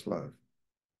first love.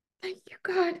 Thank you,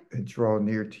 God. And draw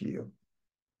near to you.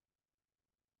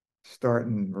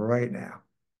 Starting right now.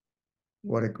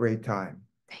 What a great time.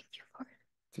 Thank you, Lord.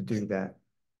 To do that.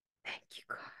 Thank you,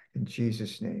 God. In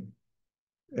Jesus' name.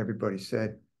 Everybody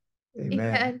said, amen.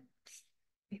 Amen.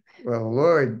 Well,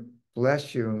 Lord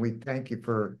bless you, and we thank you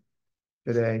for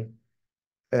today.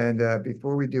 And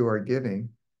before we do our giving,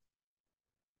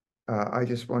 I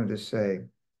just wanted to say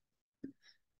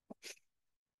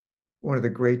one of the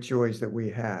great joys that we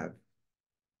have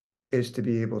is to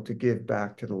be able to give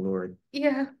back to the Lord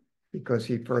Yeah. because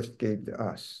he first gave to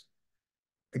us.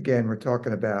 Again, we're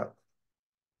talking about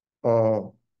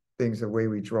all things, the way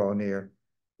we draw near.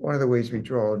 One of the ways we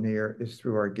draw near is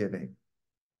through our giving.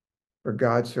 For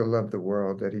God so loved the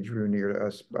world that he drew near to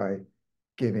us by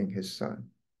giving his son,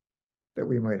 that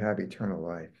we might have eternal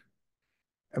life.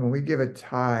 And when we give a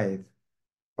tithe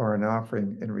or an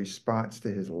offering in response to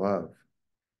his love,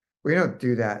 we don't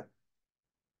do that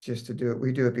just to do it.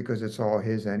 We do it because it's all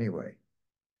his anyway.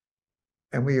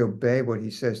 And we obey what he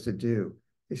says to do.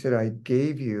 He said, I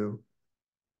gave you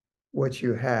what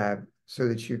you have so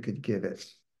that you could give it.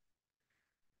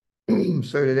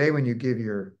 So today, when you give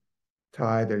your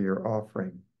tithe or your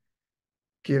offering,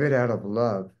 give it out of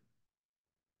love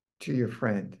to your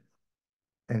friend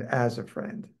and as a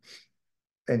friend.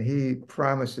 And he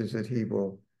promises that he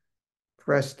will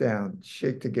press down,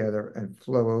 shake together, and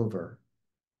flow over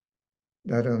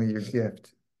not only your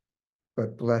gift,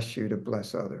 but bless you to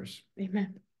bless others.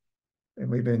 Amen. And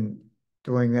we've been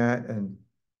doing that. And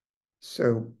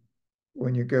so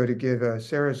when you go to give,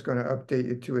 Sarah's going to update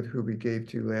you to it who we gave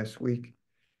to last week.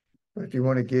 But if you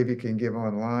want to give, you can give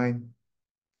online,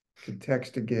 you can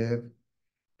text to give,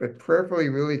 but prayerfully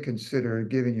really consider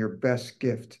giving your best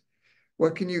gift.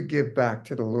 What can you give back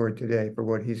to the Lord today for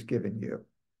what he's given you?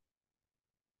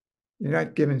 You're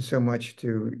not giving so much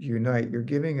to Unite, you're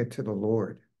giving it to the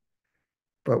Lord.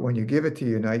 But when you give it to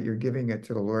Unite, you're giving it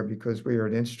to the Lord because we are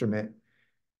an instrument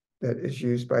that is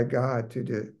used by God to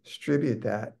distribute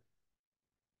that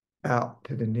out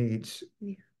to the needs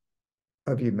Yeah.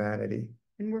 of humanity.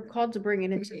 And we're called to bring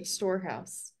it into the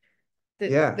storehouse.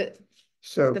 Yeah.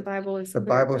 So The Bible is the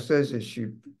clear. Bible says is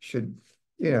you should,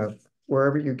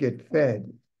 wherever you get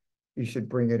fed, you should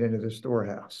bring it into the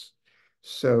storehouse.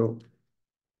 So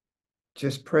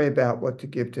just pray about what to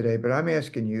give today. But I'm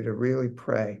asking you to really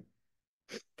pray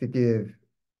to give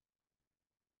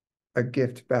a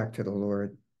gift back to the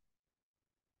Lord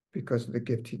because of the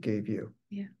gift he gave you.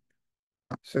 Yeah.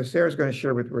 So Sarah's going to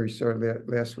share with where we started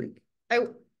last week.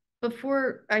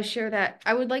 Before I share that,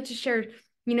 I would like to share,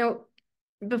 you know,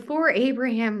 before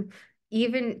Abraham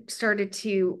even started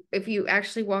to, if you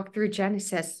actually walk through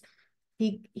Genesis,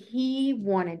 he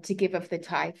wanted to give of the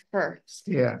tithe first.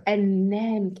 Yeah. And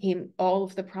then came all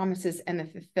of the promises and the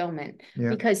fulfillment. Yeah.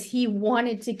 Because he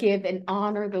wanted to give and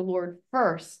honor the Lord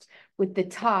first with the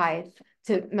tithe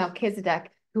to Melchizedek,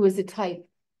 who is a type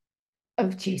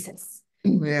of Jesus.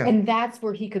 Yeah. And that's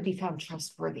where he could be found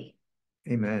trustworthy.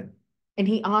 Amen. And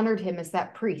he honored him as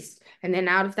that priest. And then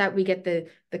out of that, we get the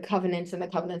covenants and the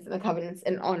covenants and the covenants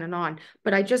and on and on.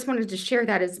 But I just wanted to share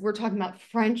that as we're talking about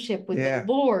friendship with the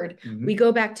Lord. Mhm. We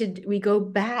go back to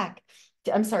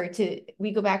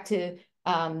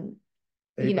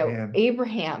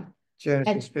Abraham.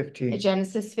 Genesis 15.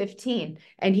 Genesis 15.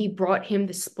 And he brought him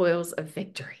the spoils of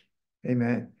victory.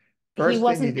 Amen. He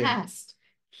wasn't passed.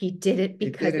 He did it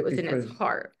because it was in his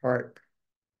heart.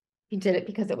 He did it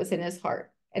because it was in his heart.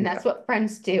 And that's what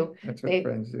friends do. That's what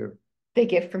friends do. They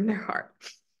give from their heart.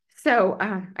 So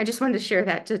I just wanted to share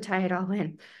that to tie it all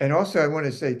in. And also I want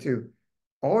to say too,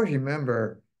 always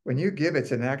remember when you give,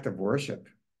 it's an act of worship.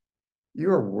 You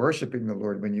are worshiping the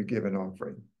Lord when you give an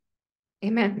offering.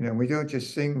 Amen. We don't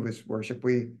just sing with worship.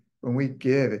 When we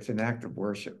give, it's an act of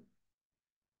worship.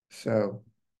 So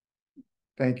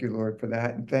thank you, Lord, for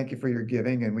that. And thank you for your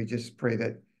giving. And we just pray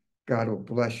that God will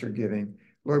bless your giving.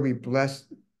 Lord, we bless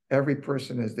every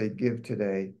person as they give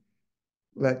today.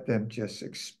 Let them just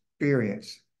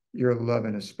experience your love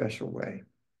in a special way.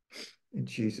 In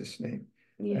Jesus' name.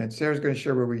 Yeah. And Sarah's going to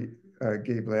share where we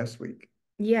gave last week.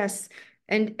 Yes.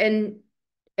 And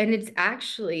it's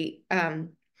actually,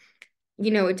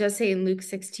 it does say in Luke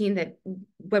 16 that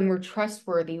when we're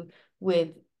trustworthy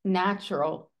with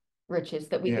natural riches,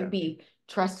 that we can be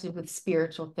trusted with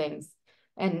spiritual things.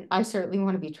 And I certainly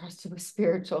want to be trusted with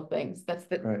spiritual things. That's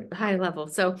the high level.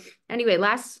 So anyway,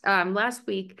 last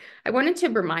week, I wanted to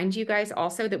remind you guys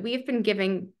also that we have been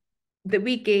that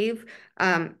we gave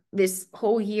this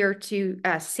whole year to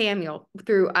Samuel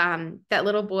through that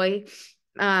little boy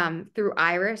through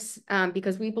Iris,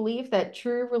 because we believe that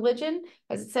true religion,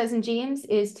 as it says in James,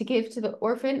 is to give to the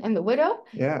orphan and the widow.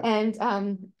 Yeah.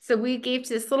 And so we gave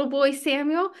to this little boy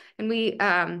Samuel, and we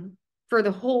for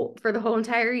the whole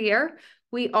entire year.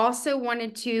 We also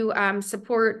wanted to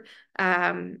support we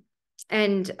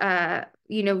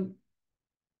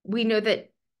know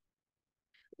that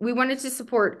we wanted to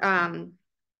support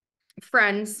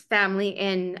friends, family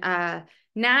in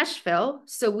Nashville.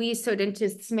 So we sewed into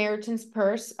Samaritan's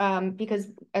Purse because,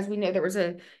 as we know, there was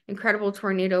an incredible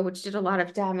tornado which did a lot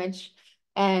of damage,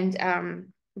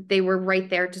 and they were right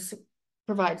there to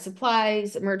provide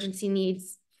supplies, emergency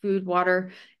needs, food,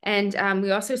 water, and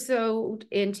we also sewed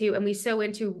into, and we sew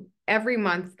into every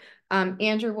month.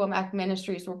 Andrew Womack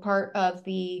Ministries were part of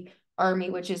the Army,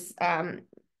 which is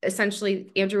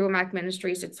essentially Andrew Womack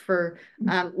Ministries. It's for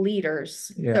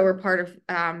leaders that Yeah. were part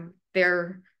of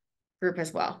their group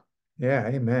as well. Yeah.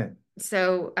 Amen.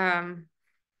 So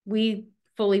we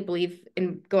fully believe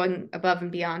in going above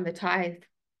and beyond the tithe.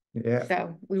 Yeah.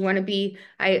 So we want to be,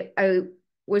 I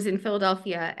was in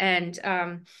Philadelphia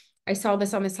and I saw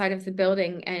this on the side of the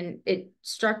building and it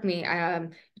struck me.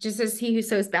 It just says, he who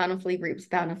sows bountifully reaps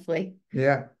bountifully,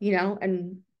 Yeah.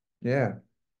 and Yeah.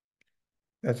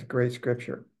 That's a great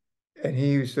scripture. And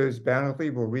he who sows bountifully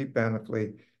will reap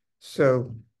bountifully.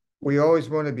 So we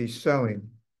always want to be sowing.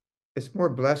 It's more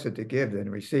blessed to give than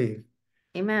receive.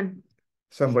 amen.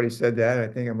 Somebody said that. I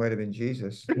think it might have been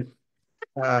Jesus.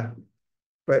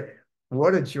 But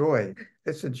what a joy.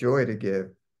 It's a joy to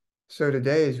give. So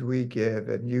today, as we give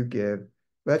and you give,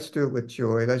 let's do it with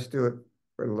joy. Let's do it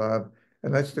for love.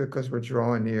 And let's do it because we're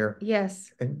drawing near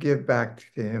Yes. and give back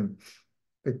to him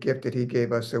the gift that he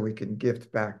gave us so we can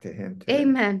gift back to him today.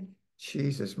 Amen.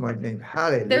 Jesus, my name.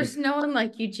 Hallelujah. There's no one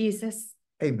like you, Jesus.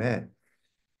 Amen.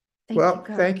 Thank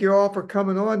you, Thank you all for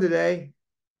coming on today.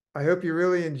 I hope you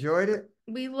really enjoyed it.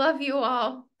 We love you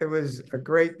all. It was a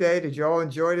great day. Did you all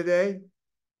enjoy today?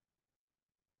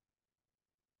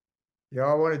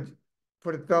 Y'all want to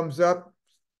put a thumbs up?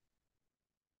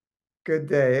 Good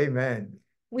day. Amen.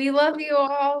 We love you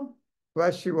all.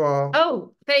 Bless you all.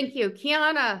 Oh, thank you,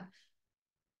 Kiana.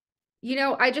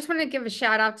 I just want to give a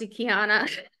shout out to Kiana.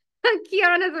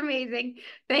 Kiana's amazing.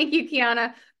 Thank you,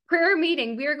 Kiana. Prayer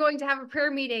meeting. We are going to have a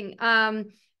prayer meeting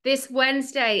this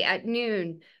Wednesday at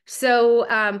noon.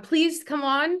 So please come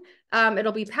on.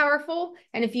 It'll be powerful.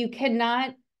 And if you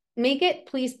cannot make it,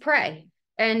 please pray.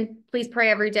 And please pray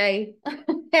every day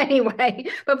anyway.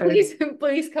 But please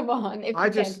come on if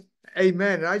you can.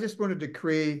 Amen. I just want to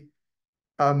decree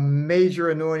a major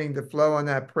anointing to flow on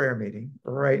that prayer meeting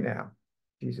right now.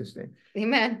 In Jesus' name.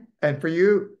 Amen. And for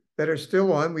you that are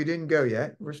still on, we didn't go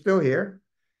yet. We're still here.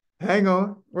 Hang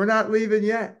on. We're not leaving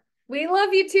yet. We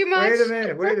love you too much. Wait a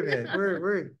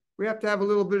minute. We have to have a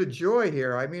little bit of joy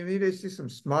here. I mean, we need to see some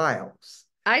smiles.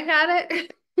 I got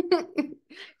it.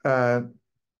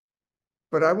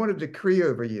 But I want to decree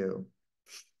over you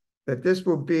that this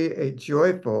will be a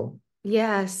joyful,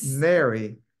 yes,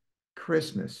 merry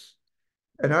Christmas.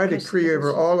 And I decree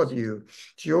over all of you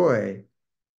joy,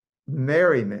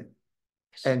 merriment,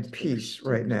 and peace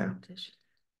right now,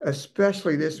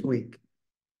 especially this week.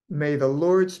 May the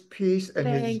Lord's peace and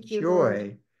his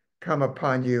joy come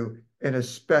upon you in a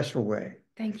special way.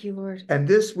 Thank you, Lord. And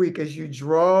this week, as you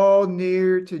draw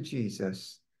near to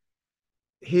Jesus,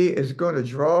 he is going to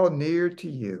draw near to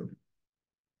you.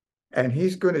 And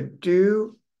he's going to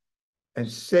do and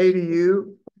say to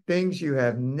you things you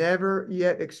have never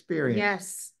yet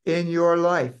experienced in your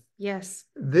life. Yes.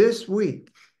 This week,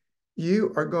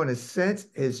 you are going to sense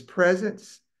his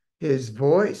presence, his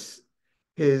voice,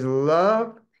 his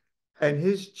love, and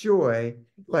his joy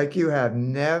like you have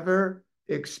never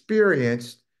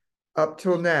experienced up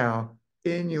till now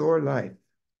in your life.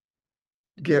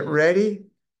 Get ready,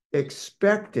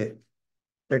 expect it.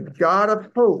 The God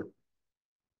of hope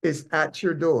is at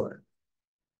your door.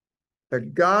 The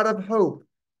God of hope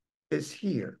is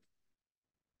here.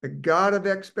 The God of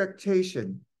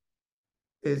expectation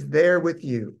is there with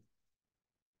you.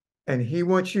 And he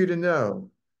wants you to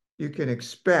know you can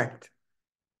expect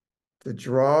to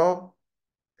draw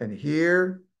and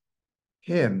hear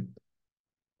him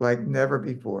like never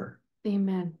before.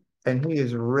 Amen. And he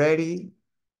is ready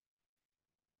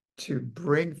to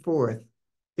bring forth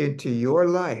into your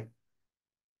life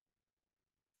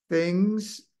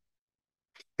things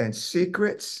and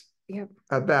secrets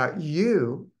about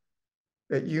you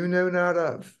that you know not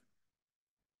of,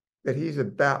 that he's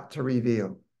about to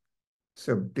reveal.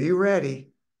 So be ready.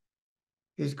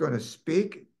 He's going to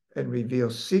speak and reveal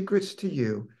secrets to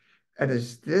you. And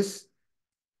as this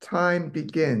time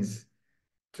begins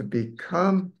to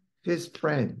become his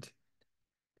friend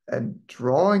and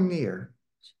drawing near,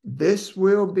 this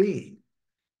will be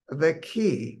the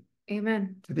key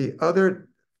to the other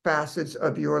facets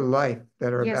of your life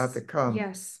that are about to come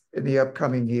in the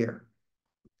upcoming year.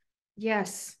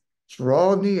 Yes.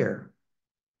 Draw near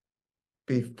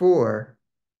before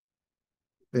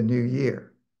the new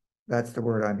year. That's the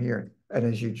word I'm hearing. And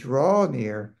as you draw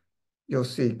near, you'll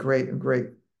see great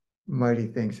mighty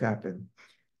things happen.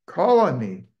 Call on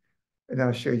me, and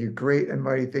I'll show you great and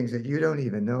mighty things that you don't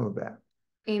even know about.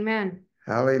 Amen.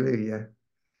 Hallelujah.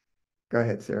 Go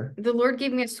ahead, Sarah. The Lord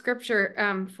gave me a scripture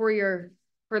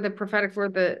for the prophetic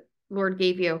word the Lord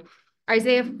gave you.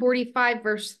 Isaiah 45,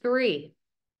 verse 3.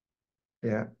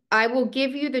 Yeah. I will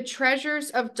give you the treasures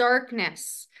of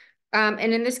darkness. And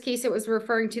in this case, it was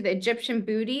referring to the Egyptian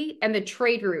booty and the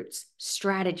trade routes,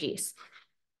 strategies,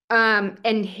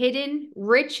 and hidden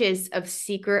riches of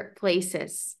secret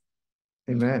places.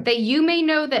 Amen. That you may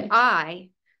know that I,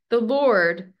 the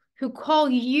Lord, who call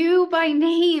you by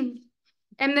name,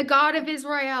 am the God of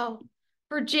Israel.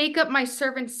 For Jacob, my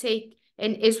servant's sake,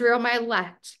 and Israel, my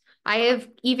elect, I have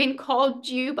even called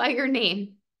you by your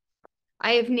name.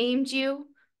 I have named you,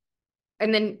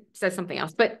 and then says something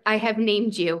else, but I have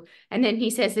named you. And then he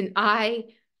says, and I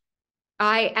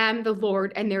am the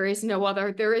Lord, and there is no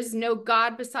other. There is no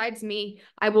God besides me.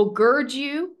 I will gird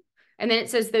you. And then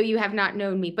it says, though you have not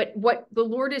known me. But what the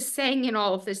Lord is saying in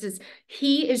all of this is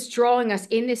he is drawing us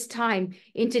in this time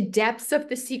into depths of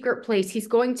the secret place. He's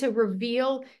going to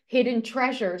reveal hidden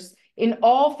treasures in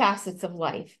all facets of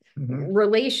life,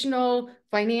 relational,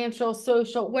 financial,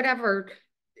 social, whatever,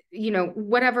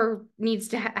 whatever needs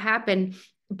to happen.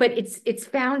 But it's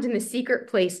found in the secret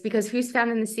place, because who's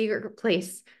found in the secret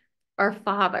place? Our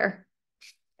Father.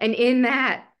 And in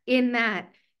that,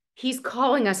 he's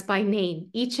calling us by name,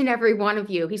 each and every one of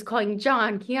you. He's calling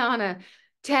John, Kiana,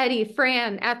 Teddy,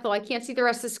 Fran, Ethel. I can't see the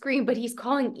rest of the screen, but he's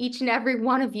calling each and every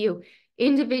one of you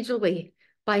individually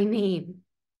by name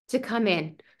to come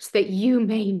in so that you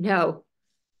may know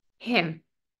him.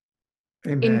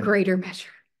 Amen. In greater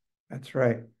measure. That's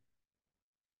right.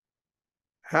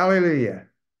 Hallelujah.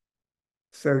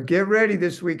 So get ready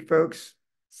this week, folks.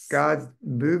 God's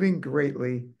moving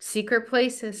greatly. Secret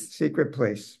places. Secret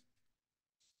place.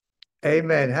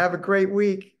 Amen. Have a great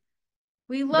week.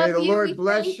 We love you. May the Lord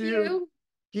bless you,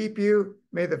 keep you.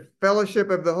 May the fellowship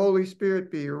of the Holy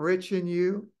Spirit be rich in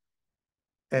you.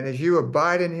 And as you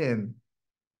abide in him,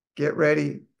 get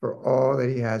ready for all that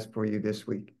he has for you this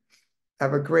week.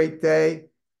 Have a great day,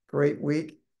 great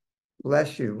week.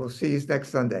 Bless you. We'll see you next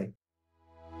Sunday.